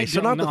right. Okay, so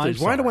not the 30s.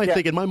 Why do I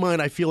think in my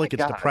mind I feel like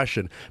it's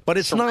Depression, but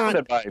it's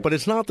not. But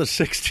it's not the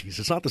 60s.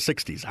 It's not the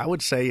 60s. I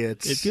would say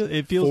it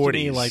feels 40s. To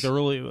me like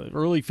early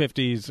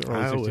 50s,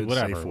 early 60s,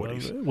 whatever.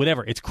 40s.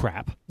 Whatever. It's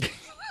crap. I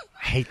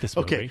hate this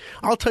movie. Okay,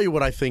 I'll tell you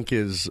what I think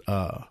is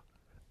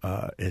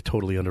a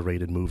totally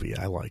underrated movie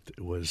I liked.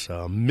 It was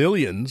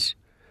Millions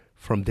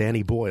from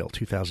Danny Boyle,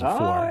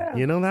 2004. Oh, yeah.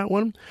 You know that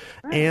one?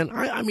 And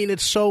I mean,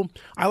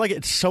 I like it.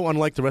 It's so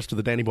unlike the rest of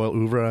the Danny Boyle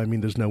oeuvre. I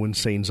mean, there's no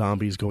insane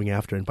zombies going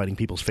after and biting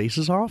people's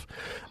faces off.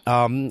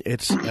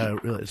 It's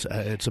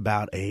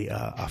about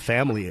a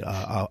family,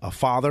 a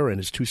father and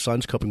his two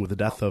sons coping with the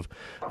death of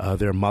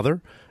their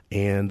mother,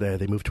 and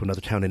they move to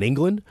another town in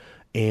England.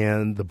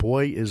 And the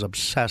boy is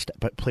obsessed,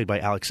 played by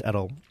Alex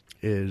Edel.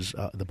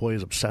 The boy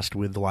is obsessed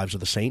with the lives of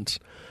the saints,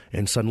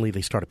 and suddenly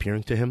they start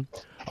appearing to him,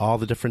 all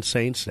the different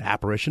saints, the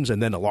apparitions,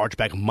 and then a large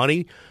bag of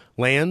money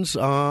lands,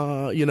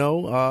 on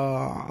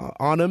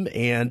him,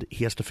 and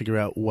he has to figure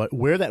out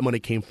where that money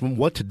came from,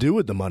 what to do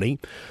with the money.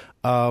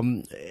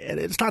 And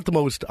it's not the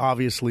most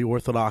obviously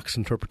orthodox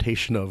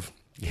interpretation of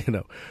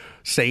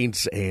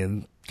saints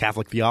and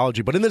Catholic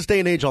theology, but in this day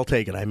and age, I'll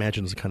take it. I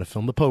imagine it's the kind of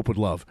film the Pope would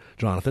love,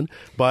 Jonathan.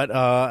 But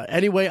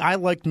anyway, I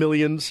liked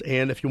Millions,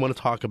 and if you want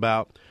to talk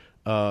about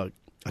a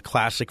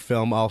classic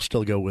film, I'll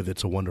still go with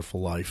It's a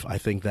Wonderful Life. I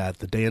think that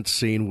the dance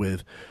scene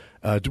with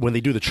when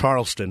they do the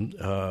Charleston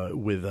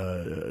with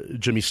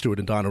Jimmy Stewart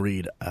and Donna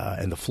Reed,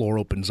 and the floor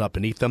opens up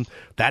beneath them,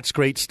 that's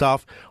great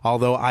stuff.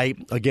 Although I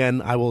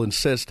will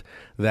insist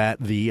that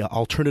the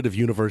alternative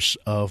universe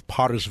of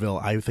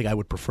Pottersville, I think I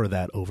would prefer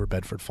that over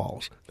Bedford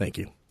Falls. Thank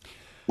you.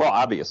 Well,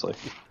 obviously.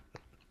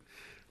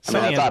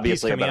 That's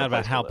obviously coming out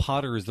about how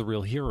Potter is the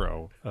real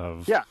hero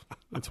of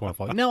It's a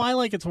Wonderful Life. No, I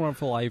like It's a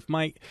Wonderful Life.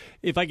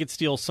 If I could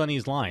steal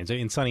Sonny's lines,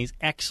 in Sonny's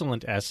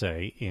excellent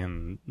essay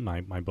in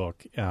my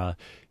book,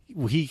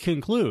 he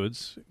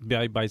concludes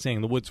by saying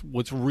that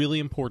what's really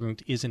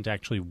important isn't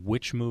actually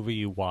which movie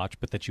you watch,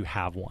 but that you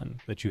have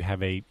one, that you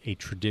have a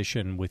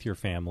tradition with your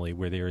family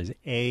where there is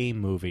a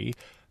movie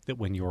that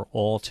when you're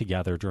all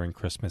together during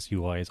Christmas,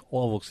 you guys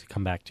all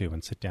come back to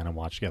and sit down and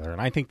watch together.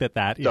 And I think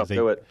that is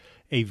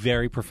a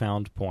very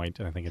profound point,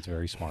 and I think it's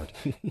very smart.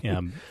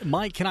 Can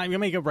I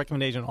make a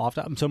recommendation off?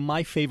 So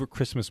my favorite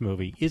Christmas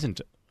movie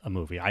isn't a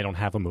movie. I don't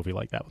have a movie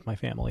like that with my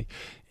family.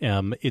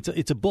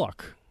 It's a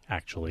book.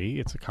 Actually,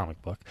 it's a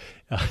comic book,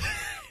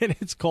 and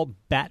it's called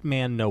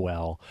Batman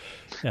Noel.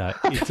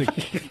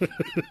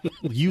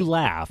 You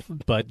laugh,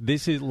 but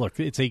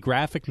it's a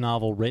graphic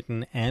novel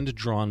written and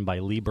drawn by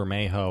Lee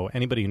Bermejo.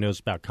 Anybody who knows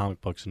about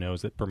comic books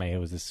knows that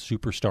Bermejo is this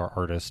superstar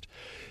artist.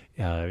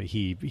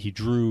 He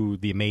drew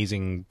the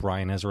amazing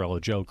Brian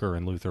Azzarello Joker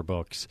and Luther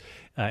books,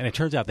 and it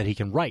turns out that he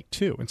can write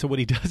too. And so what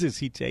he does is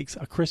he takes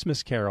A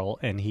Christmas Carol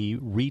and he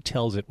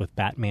retells it with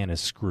Batman as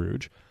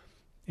Scrooge,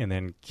 and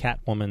then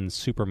Catwoman,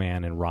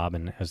 Superman, and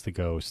Robin as the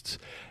ghosts.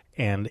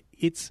 And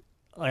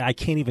I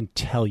can't even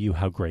tell you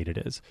how great it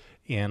is.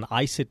 And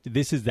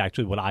this is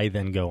actually what I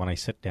then go and I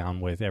sit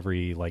down with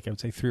every, I would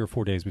say 3 or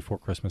 4 days before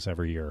Christmas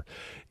every year.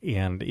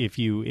 And if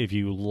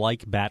you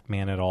like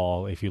Batman at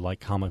all, if you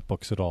like comic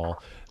books at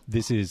all,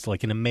 this is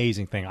an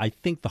amazing thing. I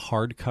think the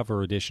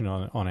hardcover edition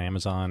on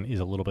Amazon is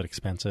a little bit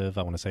expensive.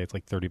 I want to say it's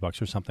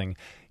 $30 or something.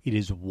 It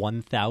is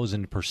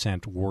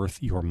 1,000%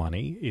 worth your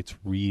money. It's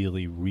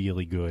really,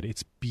 really good.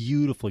 It's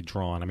beautifully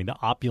drawn. I mean, the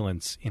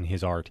opulence in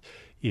his art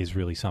is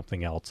really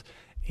something else.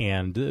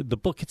 And the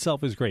book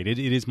itself is great. It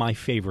is my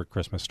favorite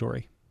Christmas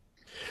story.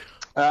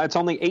 It's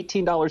only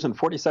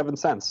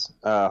 $18.47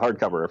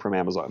 hardcover from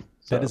Amazon.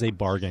 So. That is a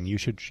bargain. You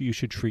should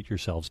treat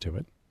yourselves to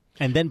it.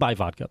 And then buy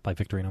Vodka by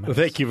Victorino Max.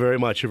 Thank you very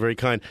much. You're very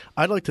kind.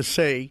 I'd like to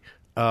say,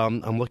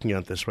 I'm looking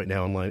at this right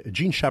now online,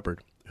 Gene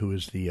Shepard, who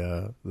is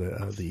the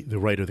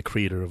writer, the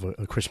creator of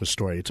A Christmas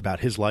Story. It's about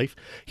his life.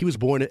 He was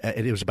born,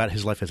 it was about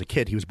his life as a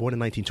kid. He was born in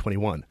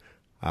 1921.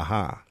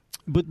 Aha.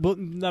 But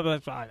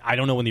I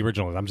don't know when the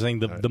original is. I'm saying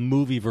the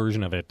movie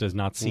version of it does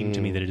not seem to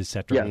me that it is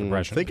set during the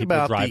Depression. Think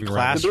about the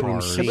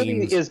classroom scenes. The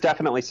movie is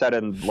definitely set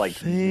in the late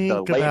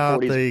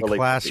 40s. The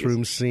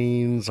classroom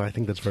scenes. I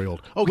think that's very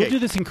old. Okay. We'll do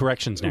this in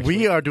corrections next week.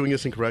 We are doing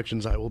this in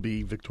corrections. I will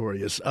be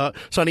victorious.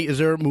 Sonny, is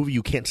there a movie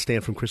you can't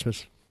stand from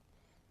Christmas?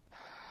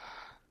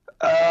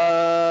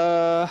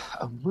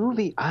 A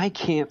movie I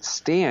can't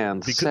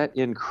stand set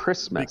in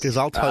Christmas. Because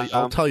I'll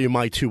tell you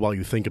my two while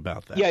you think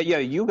about that. Yeah,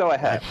 you go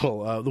ahead.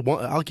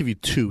 I'll give you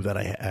two that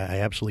I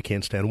absolutely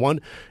can't stand.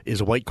 One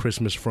is A White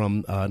Christmas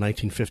from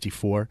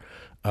 1954.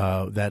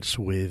 That's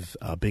with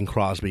Bing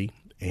Crosby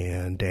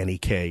and Danny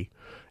Kaye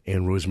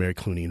and Rosemary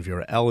Clooney and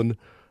Vera Ellen.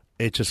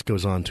 It just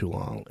goes on too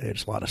long.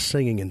 It's a lot of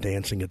singing and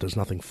dancing. It does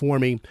nothing for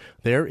me.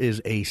 There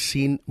is a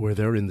scene where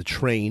they're in the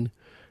train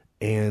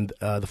and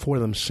the four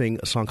of them sing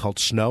a song called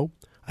Snow.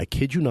 I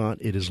kid you not,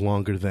 it is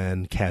longer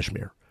than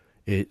Kashmir.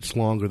 It's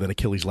longer than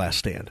Achilles' Last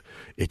Stand.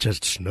 It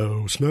just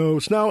snow, snow,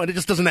 snow, and it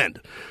just doesn't end.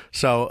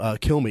 So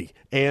kill me.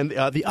 And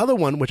the other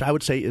one, which I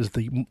would say is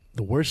the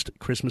worst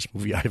Christmas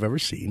movie I've ever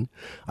seen,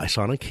 I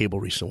saw it on cable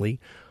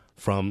recently,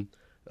 from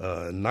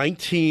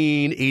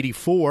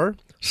 1984,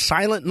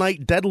 Silent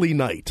Night, Deadly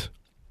Night.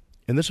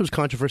 And this was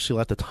controversial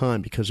at the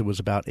time because it was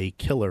about a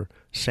killer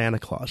Santa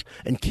Claus.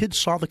 And kids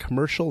saw the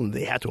commercial and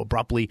they had to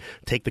abruptly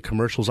take the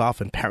commercials off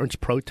and parents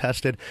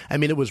protested. I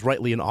mean, it was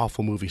rightly an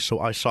awful movie. So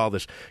I saw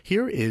this.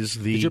 Here is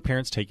the... Did your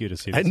parents take you to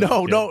see this?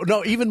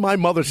 No. Even my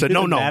mother said,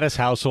 no. In the Mattis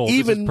household,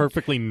 this is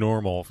perfectly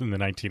normal in the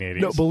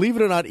 1980s. No, believe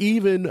it or not,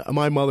 even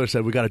my mother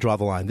said, we got to draw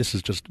the line. This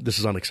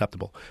is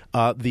unacceptable.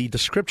 The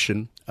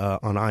description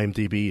on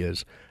IMDb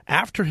is,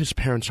 after his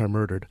parents are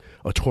murdered,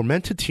 a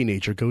tormented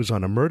teenager goes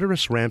on a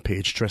murderous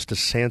rampage dressed as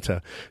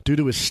Santa due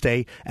to his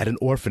stay at an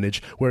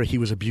orphanage where he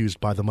was abused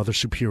by the Mother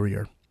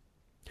Superior.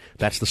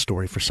 That's the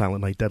story for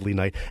Silent Night, Deadly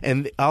Night.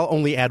 And I'll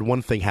only add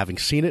one thing, having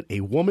seen it. A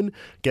woman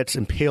gets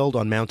impaled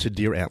on mounted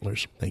deer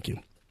antlers. Thank you.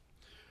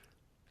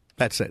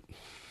 That's it.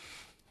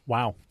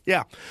 Wow.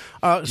 Yeah.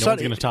 No one's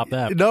going to top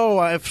that.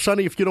 No,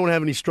 Sonny, if you don't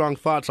have any strong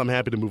thoughts, I'm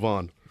happy to move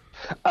on.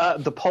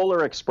 The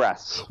Polar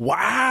Express.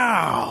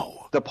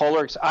 Wow. The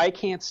Polar Express. I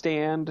can't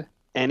stand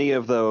any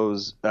of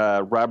those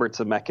Robert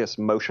Zemeckis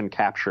motion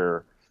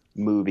capture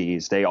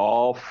movies. They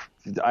all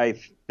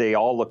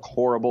look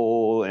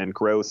horrible and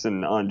gross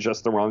and on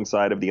just the wrong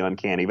side of the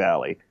uncanny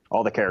valley.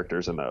 All the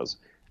characters in those.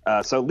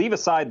 So leave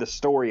aside the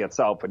story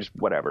itself, which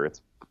whatever.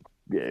 It's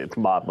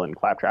maudlin,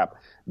 claptrap.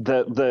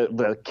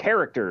 The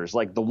characters,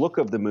 like the look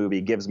of the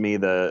movie, gives me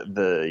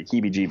the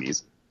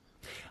heebie-jeebies.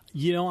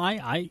 You know,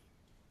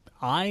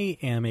 I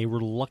am a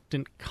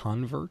reluctant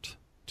convert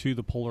to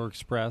the Polar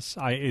Express.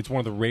 It's one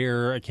of the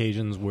rare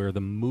occasions where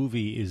the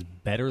movie is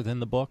better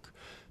than the book,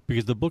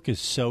 because the book is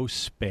so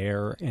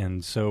spare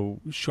and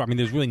so short. I mean,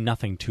 there's really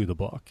nothing to the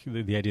book.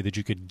 The idea that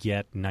you could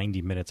get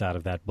 90 minutes out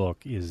of that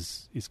book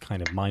is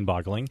kind of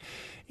mind-boggling.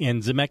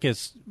 And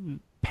Zemeckis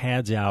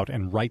pads out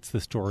and writes the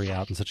story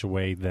out in such a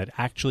way that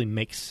actually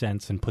makes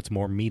sense and puts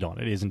more meat on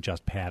it. It isn't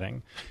just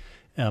padding.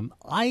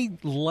 I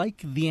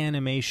like the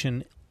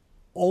animation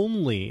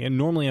only, and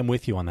normally I'm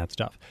with you on that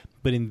stuff,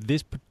 but in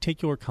this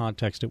particular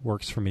context it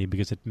works for me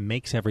because it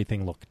makes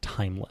everything look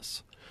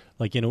timeless.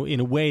 Like, in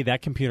a way,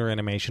 that computer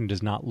animation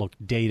does not look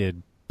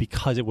dated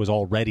because it was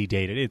already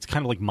dated. It's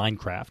kind of like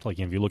Minecraft. Like,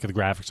 if you look at the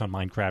graphics on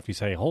Minecraft, you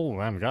say, oh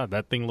my god,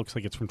 that thing looks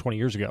like it's from 20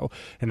 years ago.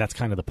 And that's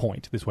kind of the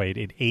point. This way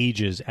it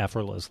ages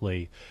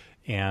effortlessly.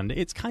 And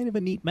it's kind of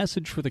a neat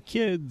message for the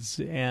kids.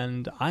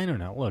 And I don't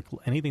know, look,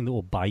 anything that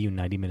will buy you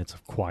 90 minutes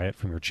of quiet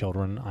from your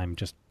children, I'm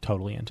just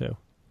totally into.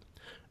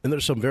 And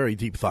there's some very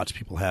deep thoughts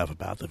people have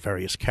about the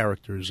various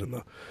characters and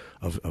the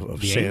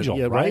Santa, angel,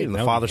 yeah, right, and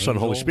the Father, Son,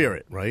 Holy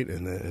Spirit, right,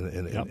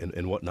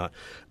 and whatnot.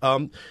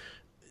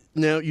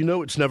 Now, you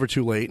know, it's never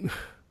too late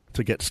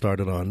to get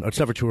started on. It's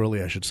never too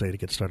early, I should say, to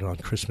get started on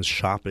Christmas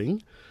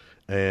shopping.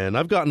 And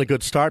I've gotten a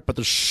good start, but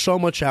there's so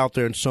much out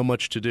there and so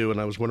much to do.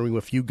 And I was wondering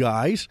if you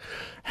guys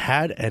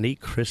had any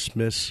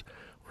Christmas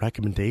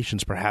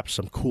recommendations, perhaps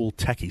some cool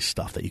techie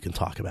stuff that you can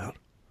talk about.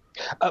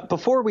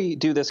 Before we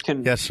do this,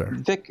 yes, sir.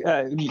 Vic,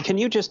 can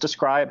you just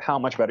describe how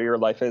much better your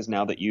life is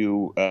now that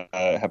you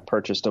have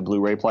purchased a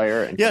Blu-ray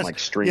player and can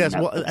stream? Yes,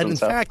 well, and in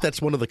fact,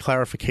 that's one of the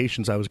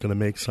clarifications I was going to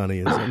make, Sonny.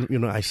 Is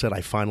I said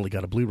I finally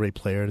got a Blu-ray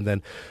player, and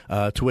then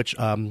to which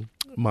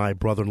my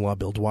brother-in-law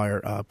Bill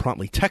Dwyer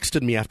promptly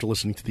texted me after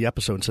listening to the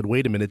episode and said,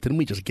 "Wait a minute, didn't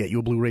we just get you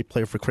a Blu-ray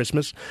player for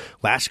Christmas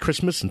last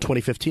Christmas in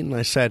 2015?" And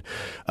I said,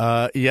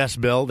 "Yes,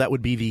 Bill, that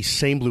would be the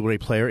same Blu-ray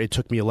player. It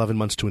took me 11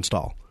 months to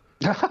install."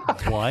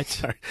 What?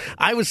 Sorry.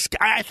 I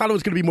thought it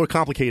was going to be more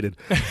complicated,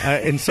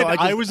 and so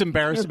I was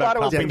embarrassed about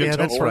copying the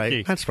that's turkey.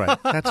 right. That's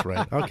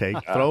right. Okay,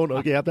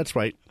 that's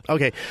right.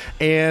 Okay,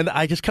 and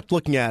I just kept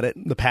looking at it,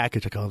 the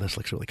package. Like, oh, this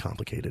looks really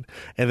complicated.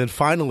 And then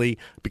finally,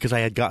 because I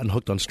had gotten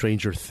hooked on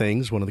Stranger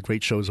Things, one of the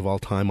great shows of all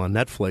time on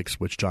Netflix,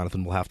 which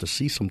Jonathan will have to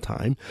see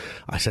sometime,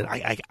 I said,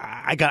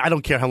 I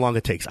don't care how long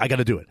it takes. I got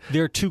to do it.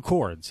 There are 2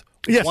 cords.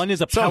 Yes. One is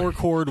a power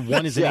cord,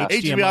 one is an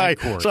HDMI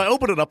cord. So I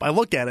open it up, I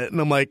look at it,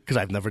 and I'm like, because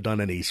I've never done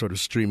any sort of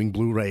streaming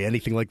Blu-ray,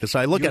 anything like this. So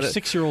I look at it.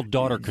 Your 6-year-old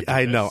daughter could do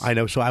I know.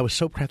 So I was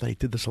so proud that I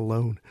did this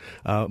alone.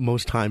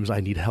 Most times I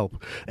need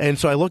help. And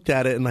so I looked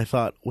at it, and I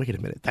thought, wait a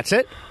minute, that's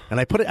it?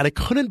 And I put it, and I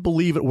couldn't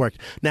believe it worked.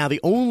 Now,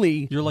 the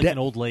only... You're like an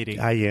old lady.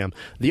 I am.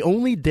 The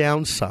only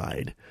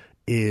downside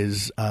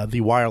is the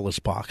wireless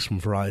box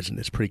from Verizon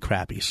is pretty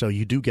crappy. So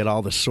you do get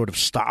all this sort of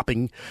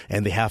stopping,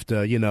 and they have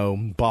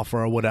to,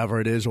 buffer or whatever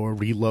it is or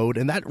reload.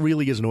 And that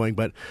really is annoying.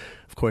 But,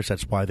 of course,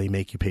 that's why they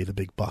make you pay the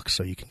big bucks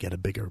so you can get a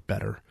bigger,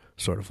 better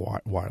sort of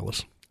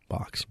wireless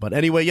box. But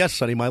anyway, yes,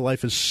 Sonny, my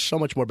life is so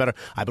much more better.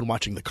 I've been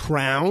watching The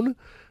Crown.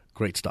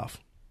 Great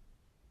stuff.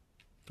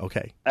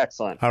 Okay.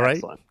 Excellent. All right.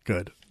 Excellent.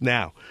 Good.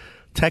 Now,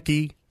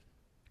 techie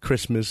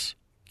Christmas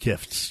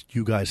gifts.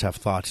 You guys have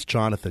thoughts.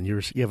 Jonathan, you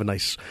have a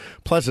nice,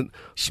 pleasant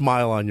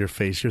smile on your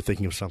face. You're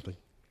thinking of something.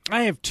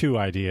 I have 2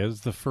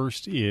 ideas. The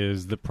first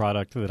is the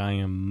product that I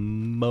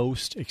am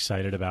most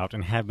excited about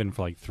and have been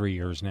for like 3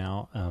 years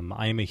now.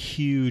 I am a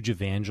huge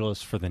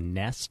evangelist for the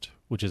Nest,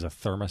 which is a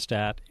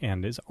thermostat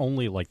and is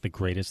only like the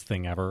greatest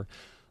thing ever.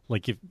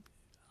 Like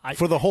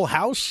for the whole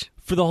house?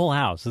 For the whole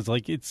house. It's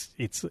like it's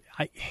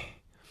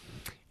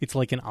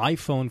like an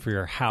iPhone for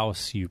your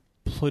house. You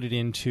put it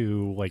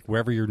into like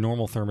wherever your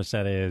normal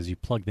thermostat is, you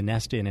plug the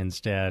Nest in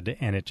instead,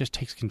 and it just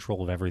takes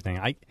control of everything.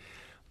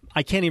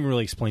 I can't even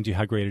really explain to you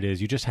how great it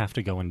is. You just have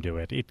to go and do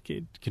it. It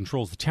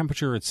controls the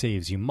temperature. It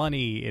saves you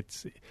money.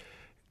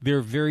 There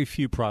are very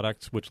few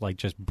products which like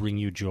just bring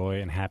you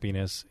joy and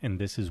happiness, and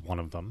this is one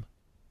of them.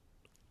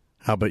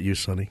 How about you,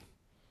 Sonny?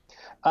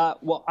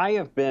 Well, I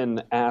have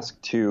been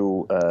asked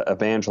to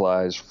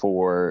evangelize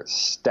for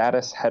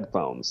Status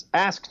headphones.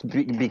 Asked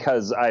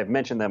because I've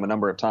mentioned them a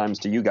number of times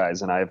to you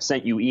guys, and I have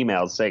sent you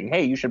emails saying,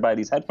 hey, you should buy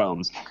these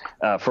headphones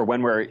for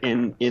when we're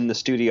in the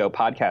studio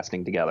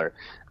podcasting together.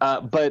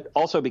 But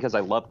also because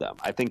I love them.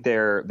 I think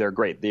they're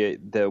great. The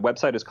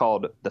website is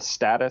called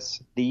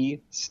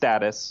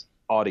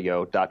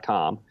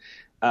thestatusaudio.com.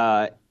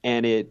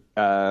 And it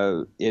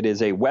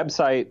is a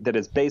website that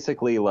is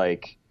basically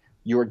like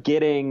you're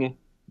getting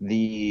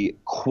the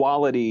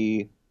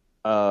quality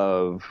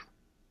of,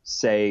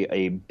 say,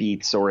 a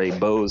Beats or a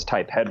Bose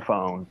type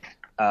headphone,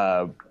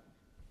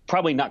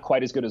 probably not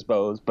quite as good as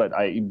Bose, but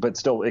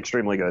still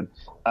extremely good,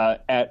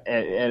 at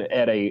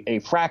a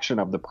fraction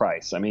of the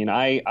price. I mean,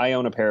 I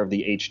own a pair of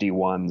the HD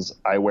ones.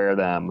 I wear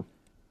them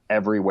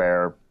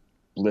everywhere,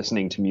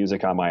 listening to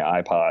music on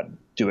my iPod,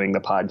 doing the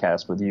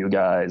podcast with you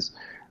guys,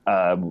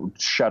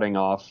 shutting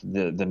off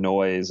the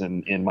noise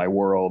in my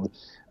world.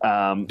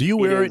 Do you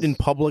wear it in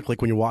public,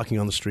 like when you're walking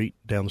on the street,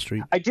 down the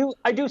street? I do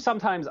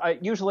sometimes. I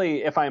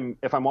usually, if I'm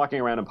walking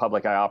around in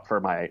public, I opt for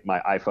my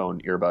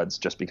iPhone earbuds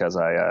just because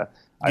I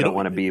don't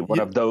want to be one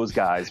of those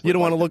guys. You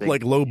don't want to look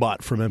like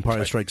Lobot from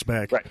Empire Strikes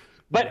Back, right?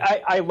 But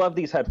I love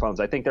these headphones.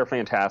 I think they're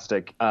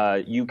fantastic.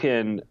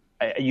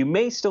 You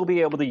may still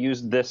be able to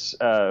use this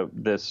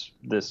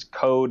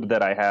code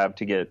that I have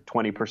to get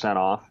 20%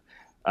 off.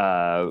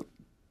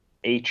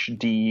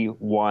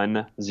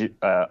 HD1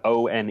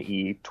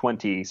 ONE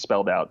 20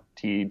 spelled out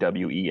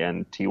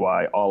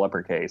TWENTY all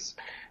uppercase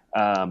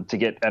to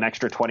get an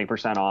extra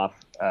 20% off,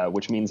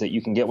 which means that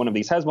you can get one of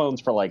these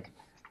headphones for like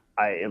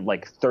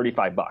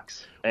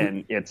 $35,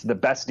 and it's the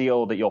best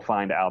deal that you'll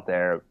find out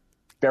there.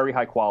 Very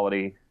high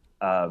quality,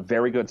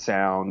 very good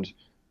sound,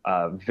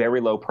 very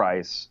low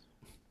price.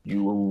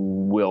 You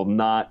will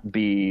not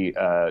be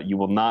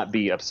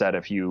upset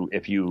if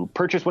you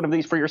purchase one of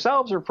these for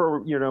yourselves or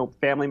for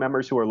family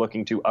members who are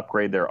looking to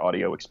upgrade their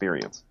audio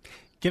experience.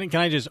 Can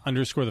I just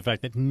underscore the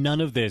fact that none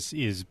of this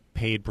is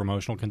paid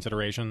promotional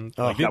consideration?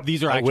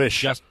 These are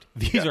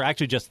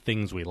actually just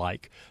things we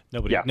like.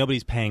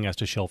 Nobody's paying us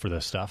to shill for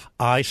this stuff.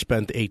 I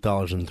spent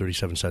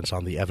 $8.37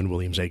 on the Evan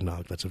Williams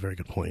eggnog. That's a very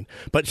good point.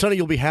 But Sonny,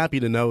 you'll be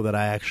happy to know that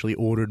I actually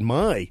ordered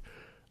my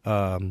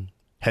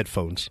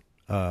headphones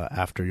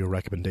after your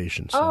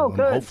recommendation. So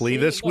good. Hopefully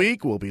this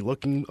week we'll be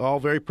looking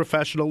all very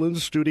professional in the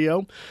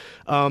studio.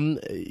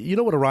 You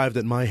know what arrived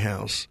at my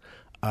house?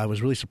 I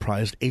was really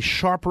surprised. A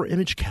Sharper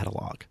Image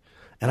catalog.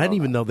 And I didn't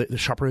even know that the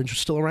Sharper Image was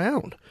still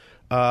around.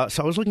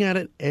 So I was looking at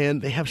it,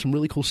 and they have some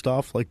really cool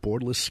stuff like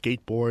boardless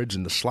skateboards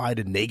and the slide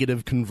and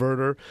negative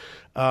converter.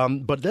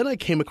 But then I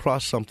came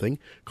across something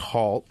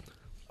called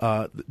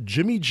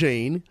Jimmy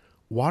Jane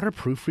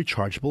Waterproof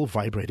Rechargeable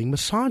Vibrating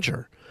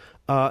Massager.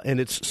 And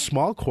it's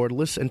small,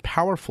 cordless, and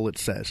powerful, it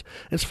says.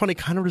 And it's funny, it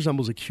kind of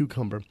resembles a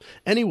cucumber.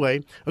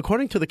 Anyway,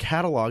 according to the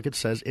catalog, it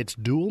says it's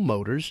dual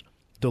motors,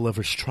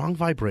 delivers strong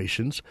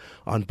vibrations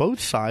on both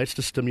sides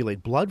to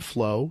stimulate blood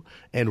flow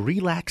and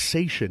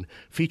relaxation.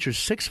 Features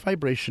 6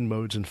 vibration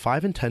modes and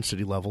 5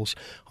 intensity levels,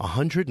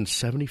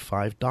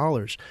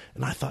 $175.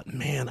 And I thought,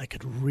 man, I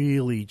could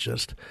really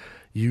just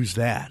use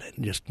that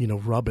and just,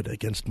 rub it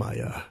against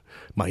my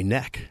my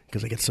neck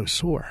because I get so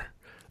sore.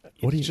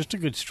 It's just a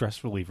good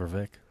stress reliever,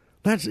 Vic.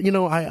 That's,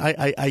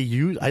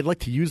 I'd like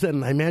to use that,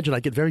 and I imagine I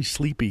get very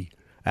sleepy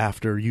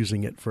after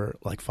using it for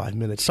like 5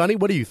 minutes. Sonny,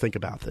 what do you think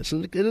about this?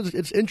 And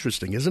it's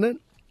interesting, isn't it?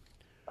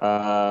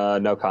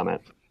 No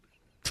comment.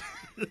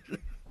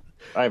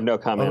 I have no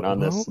comment on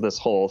this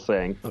whole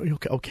thing.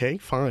 Okay,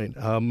 fine.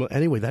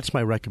 Anyway, that's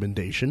my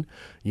recommendation.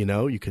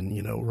 You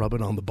can, rub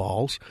it on the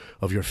balls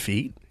of your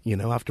feet,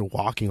 after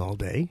walking all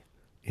day.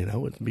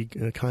 It'd be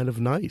kind of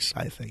nice,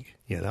 I think.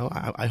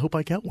 I hope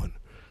I get one.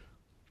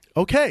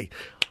 Okay,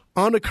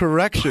 on to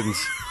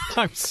corrections.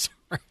 I'm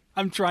sorry.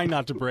 I'm trying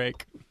not to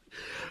break.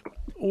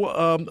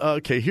 Well,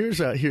 okay, here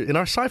in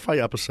our sci-fi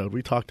episode,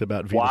 we talked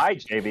about why,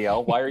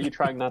 JBL? Why are you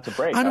trying not to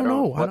break? I don't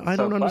know. I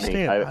don't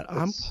understand.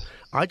 I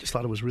I just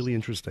thought it was really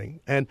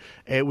interesting. And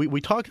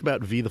we talked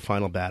about V, the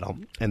Final Battle,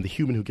 and the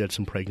human who gets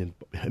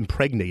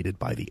impregnated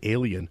by the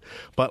alien.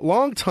 But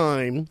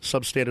longtime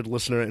Substandard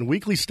listener and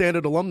Weekly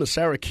Standard alumnus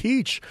Sarah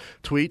Keach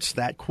tweets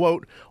that,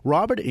 quote,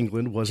 Robert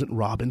Englund wasn't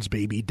Robin's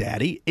baby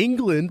daddy.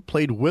 Englund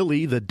played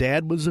Willie. The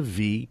dad was a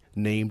V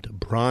named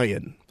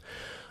Brian.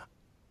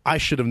 I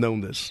should have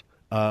known this.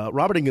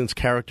 Robert Englund's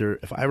character,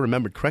 if I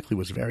remembered correctly,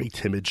 was very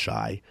timid,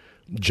 shy,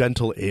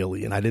 gentle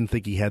alien. I didn't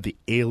think he had the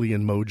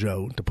alien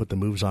mojo to put the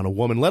moves on a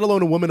woman, let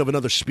alone a woman of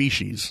another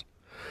species.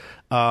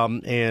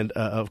 And,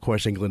 of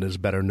course, Englund is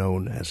better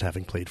known as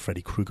having played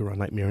Freddy Krueger on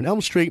Nightmare on Elm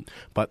Street,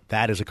 but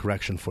that is a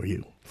correction for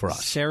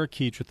us. Sarah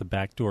Keach with the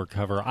backdoor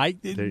cover.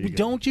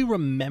 Don't you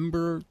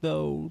remember,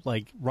 though,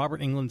 like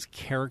Robert Englund's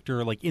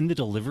character, like in the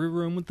delivery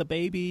room with the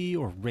baby,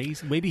 or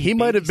maybe he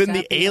might have been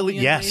the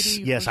alien.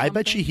 Yes. I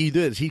bet you he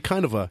did. He's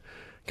kind of an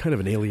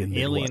alien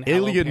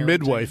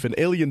midwife, an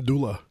alien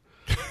doula.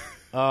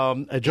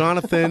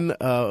 Jonathan,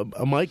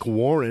 Mike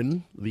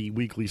Warren, the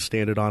Weekly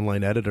Standard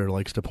online editor,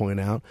 likes to point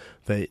out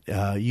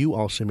that you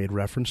also made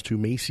reference to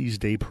Macy's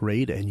Day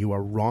Parade, and you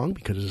are wrong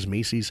because it is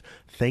Macy's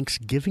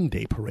Thanksgiving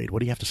Day Parade. What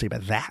do you have to say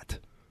about that?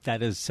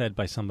 That is said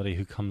by somebody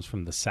who comes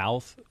from the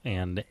South,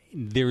 and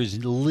there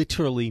is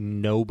literally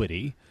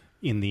nobody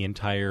in the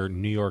entire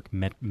New York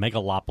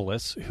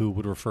megalopolis who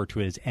would refer to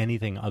it as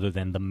anything other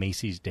than the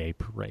Macy's Day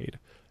Parade.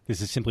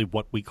 This is simply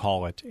what we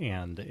call it,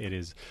 and it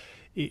is...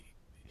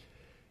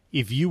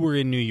 If you were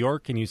in New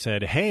York and you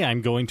said, hey,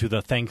 I'm going to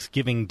the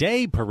Thanksgiving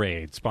Day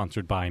Parade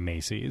sponsored by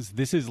Macy's,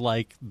 this is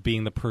like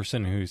being the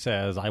person who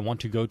says, I want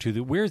to go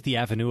to where's the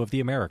Avenue of the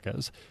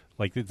Americas?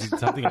 Like, it's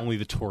something only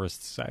the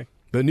tourists say.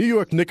 The New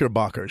York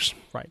Knickerbockers.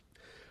 Right.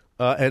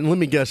 And let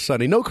me guess,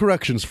 Sonny, no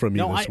corrections from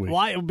you this week.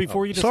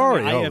 Before you just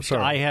sorry.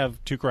 I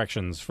have 2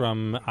 corrections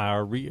from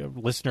our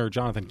listener,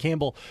 Jonathan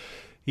Campbell.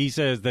 He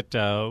says that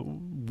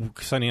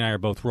Sonny and I are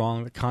both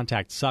wrong.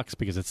 Contact sucks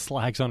because it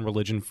slags on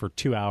religion for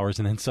 2 hours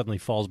and then suddenly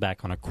falls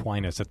back on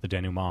Aquinas at the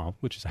denouement,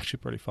 which is actually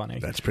pretty funny.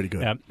 That's pretty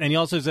good. And he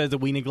also says that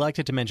we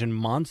neglected to mention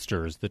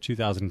Monsters, the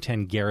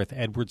 2010 Gareth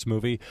Edwards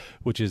movie,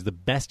 which is the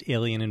best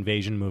alien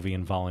invasion movie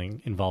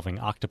involving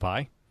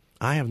octopi.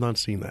 I have not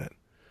seen that.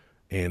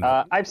 And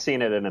I've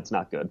seen it, and it's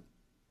not good.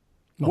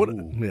 What?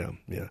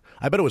 Yeah.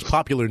 I bet it was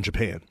popular in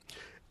Japan.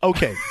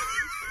 Okay.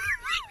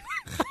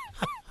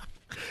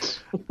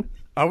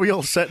 Are we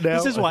all set now?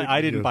 This is why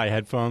I didn't buy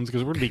headphones,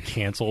 because we're going to be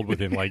canceled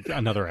within like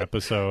another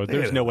episode.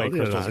 There's no way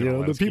Crystal's going to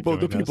let us keep doing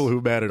the people who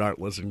mad it aren't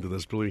listening to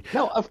this. Believe.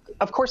 No,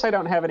 of course I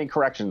don't have any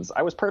corrections.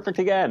 I was perfect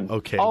again.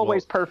 Okay,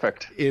 always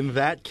perfect. In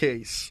that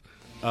case,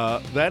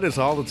 that is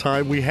all the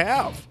time we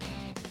have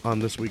on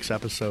this week's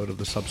episode of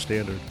the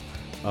Substandard.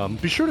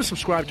 Be sure to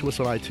subscribe to us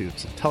on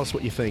iTunes. Tell us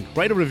what you think.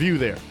 Write a review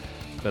there.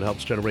 That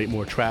helps generate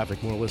more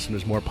traffic, more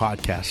listeners, more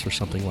podcasts, or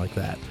something like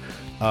that.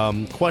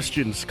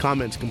 Questions,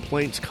 comments,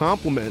 complaints,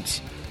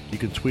 compliments, you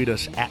can tweet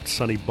us at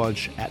Sunny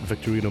Bunch, at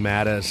Victorino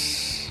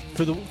Mattis.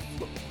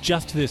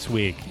 Just this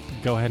week,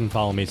 go ahead and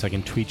follow me so I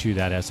can tweet you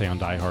that essay on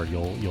Die Hard.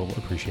 You'll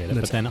appreciate it.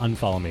 But then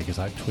unfollow me because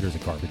Twitter's a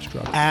garbage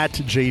drug. At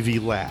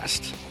JV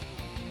Last.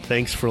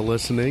 Thanks for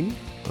listening.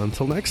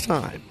 Until next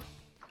time.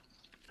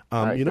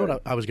 You know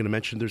what I was going to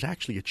mention? There's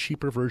actually a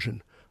cheaper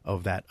version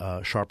of that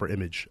Sharper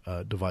Image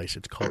device.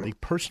 It's called a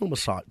personal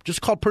massage.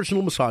 Just called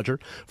Personal Massager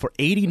for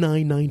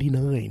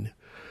 $89.99.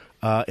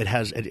 It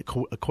has,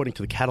 according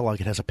to the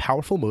catalog, it has a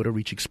powerful motor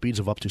reaching speeds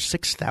of up to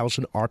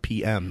 6,000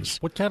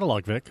 RPMs. What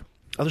catalog, Vic?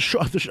 I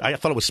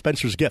thought it was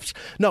Spencer's Gifts.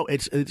 No,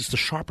 it's the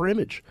Sharper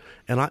Image,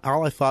 and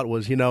all I thought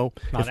was, not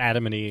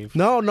Adam and Eve.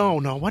 No. I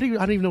don't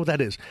even know what that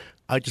is.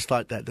 I just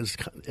thought that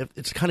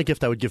it's the kind of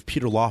gift I would give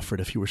Peter Lawford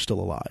if he were still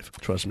alive.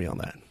 Trust me on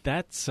that.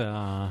 That's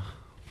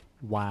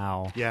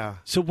wow. Yeah.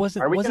 So is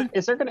there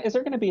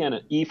going to be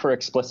an E for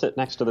explicit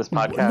next to this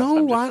podcast?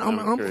 No, I'm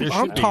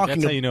talking.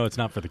 That's how you know it's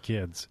not for the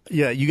kids.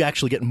 Yeah, you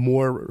actually get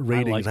more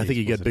ratings. I think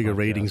you get bigger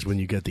ratings when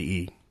you get the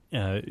E.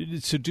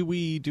 So do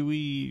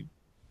we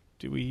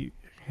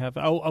have?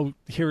 Oh,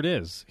 here it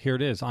is.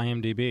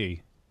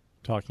 IMDb.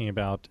 talking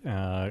about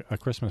A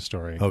Christmas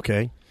Story.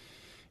 Okay.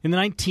 In the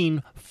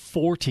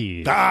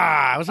 1940s,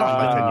 I was on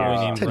my 10 years. a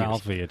boy named 10 years.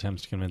 Ralphie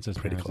attempts to convince his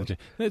parents. close.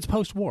 It's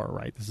post-war,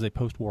 right? This is a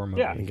post-war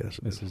movie. Yeah. I guess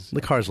This is, the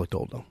cars looked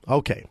old, though.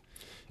 Okay.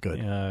 Good.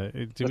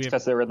 That's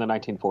because they were in the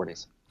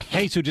 1940s.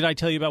 Hey, so did I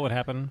tell you about what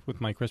happened with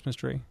my Christmas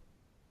tree?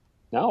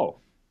 No.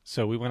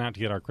 So we went out to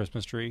get our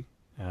Christmas tree,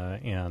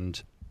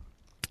 and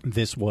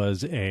this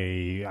was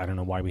I don't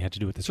know why we had to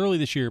do it this early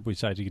this year, but we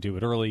decided to do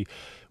it early.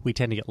 We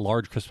tend to get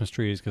large Christmas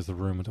trees because the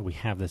room that we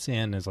have this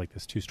in is like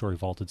this 2-story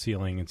vaulted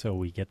ceiling, and so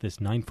we get this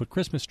 9-foot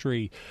Christmas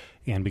tree,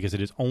 and because it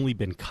has only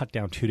been cut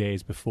down 2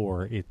 days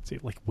before, it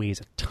like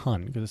weighs a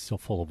ton because it's still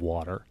full of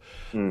water.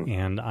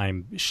 And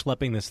I'm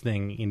schlepping this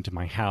thing into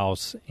my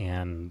house,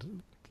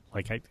 and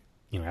like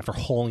after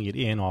hauling it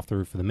in off the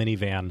roof of the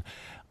minivan,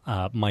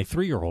 my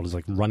 3-year-old is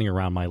like running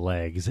around my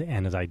legs,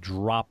 and as I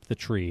drop the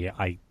tree,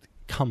 I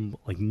come,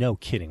 like, no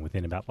kidding,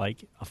 within about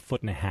like a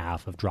foot and a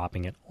half of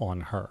dropping it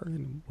on her,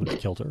 and would have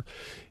killed her.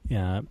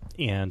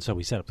 And so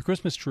we set up the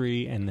Christmas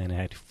tree, and then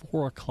at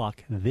 4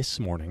 o'clock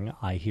this morning,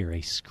 I hear a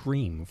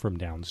scream from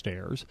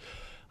downstairs.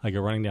 I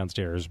go running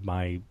downstairs.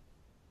 My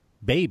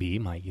baby,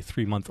 my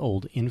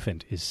 3-month-old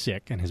infant, is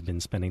sick and has been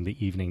spending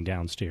the evening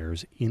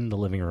downstairs in the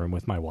living room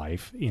with my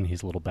wife in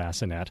his little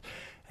bassinet,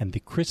 and the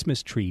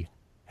Christmas tree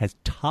has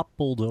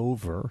toppled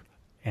over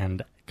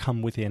and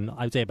come within,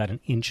 I would say, about 1.5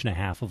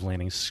 inches of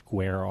landing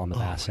square on the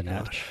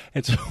bassinet.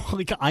 And so,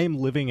 like, I am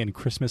living in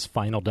Christmas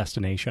Final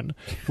Destination,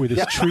 where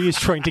this tree is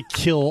trying to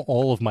kill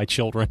all of my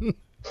children.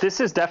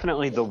 This is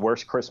definitely the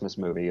worst Christmas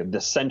movie,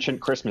 the sentient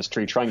Christmas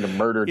tree trying to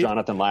murder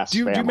Jonathan Last's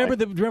family. Do you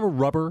remember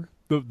Rubber,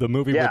 the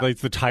movie Yeah. with like,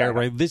 the tire? Yeah.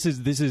 Right. This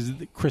is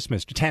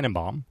Christmas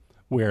Tannenbaum,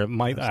 where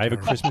I have a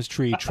Christmas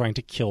tree trying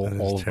to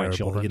kill all of my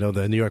children. You know,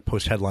 the New York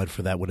Post headline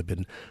for that would have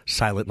been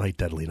 "Silent Night,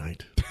 Deadly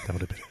Night." That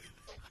would have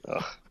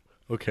been.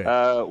 Okay.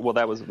 Well,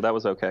 that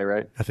was okay,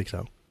 right? I think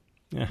so.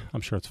 Yeah,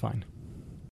 I'm sure it's fine.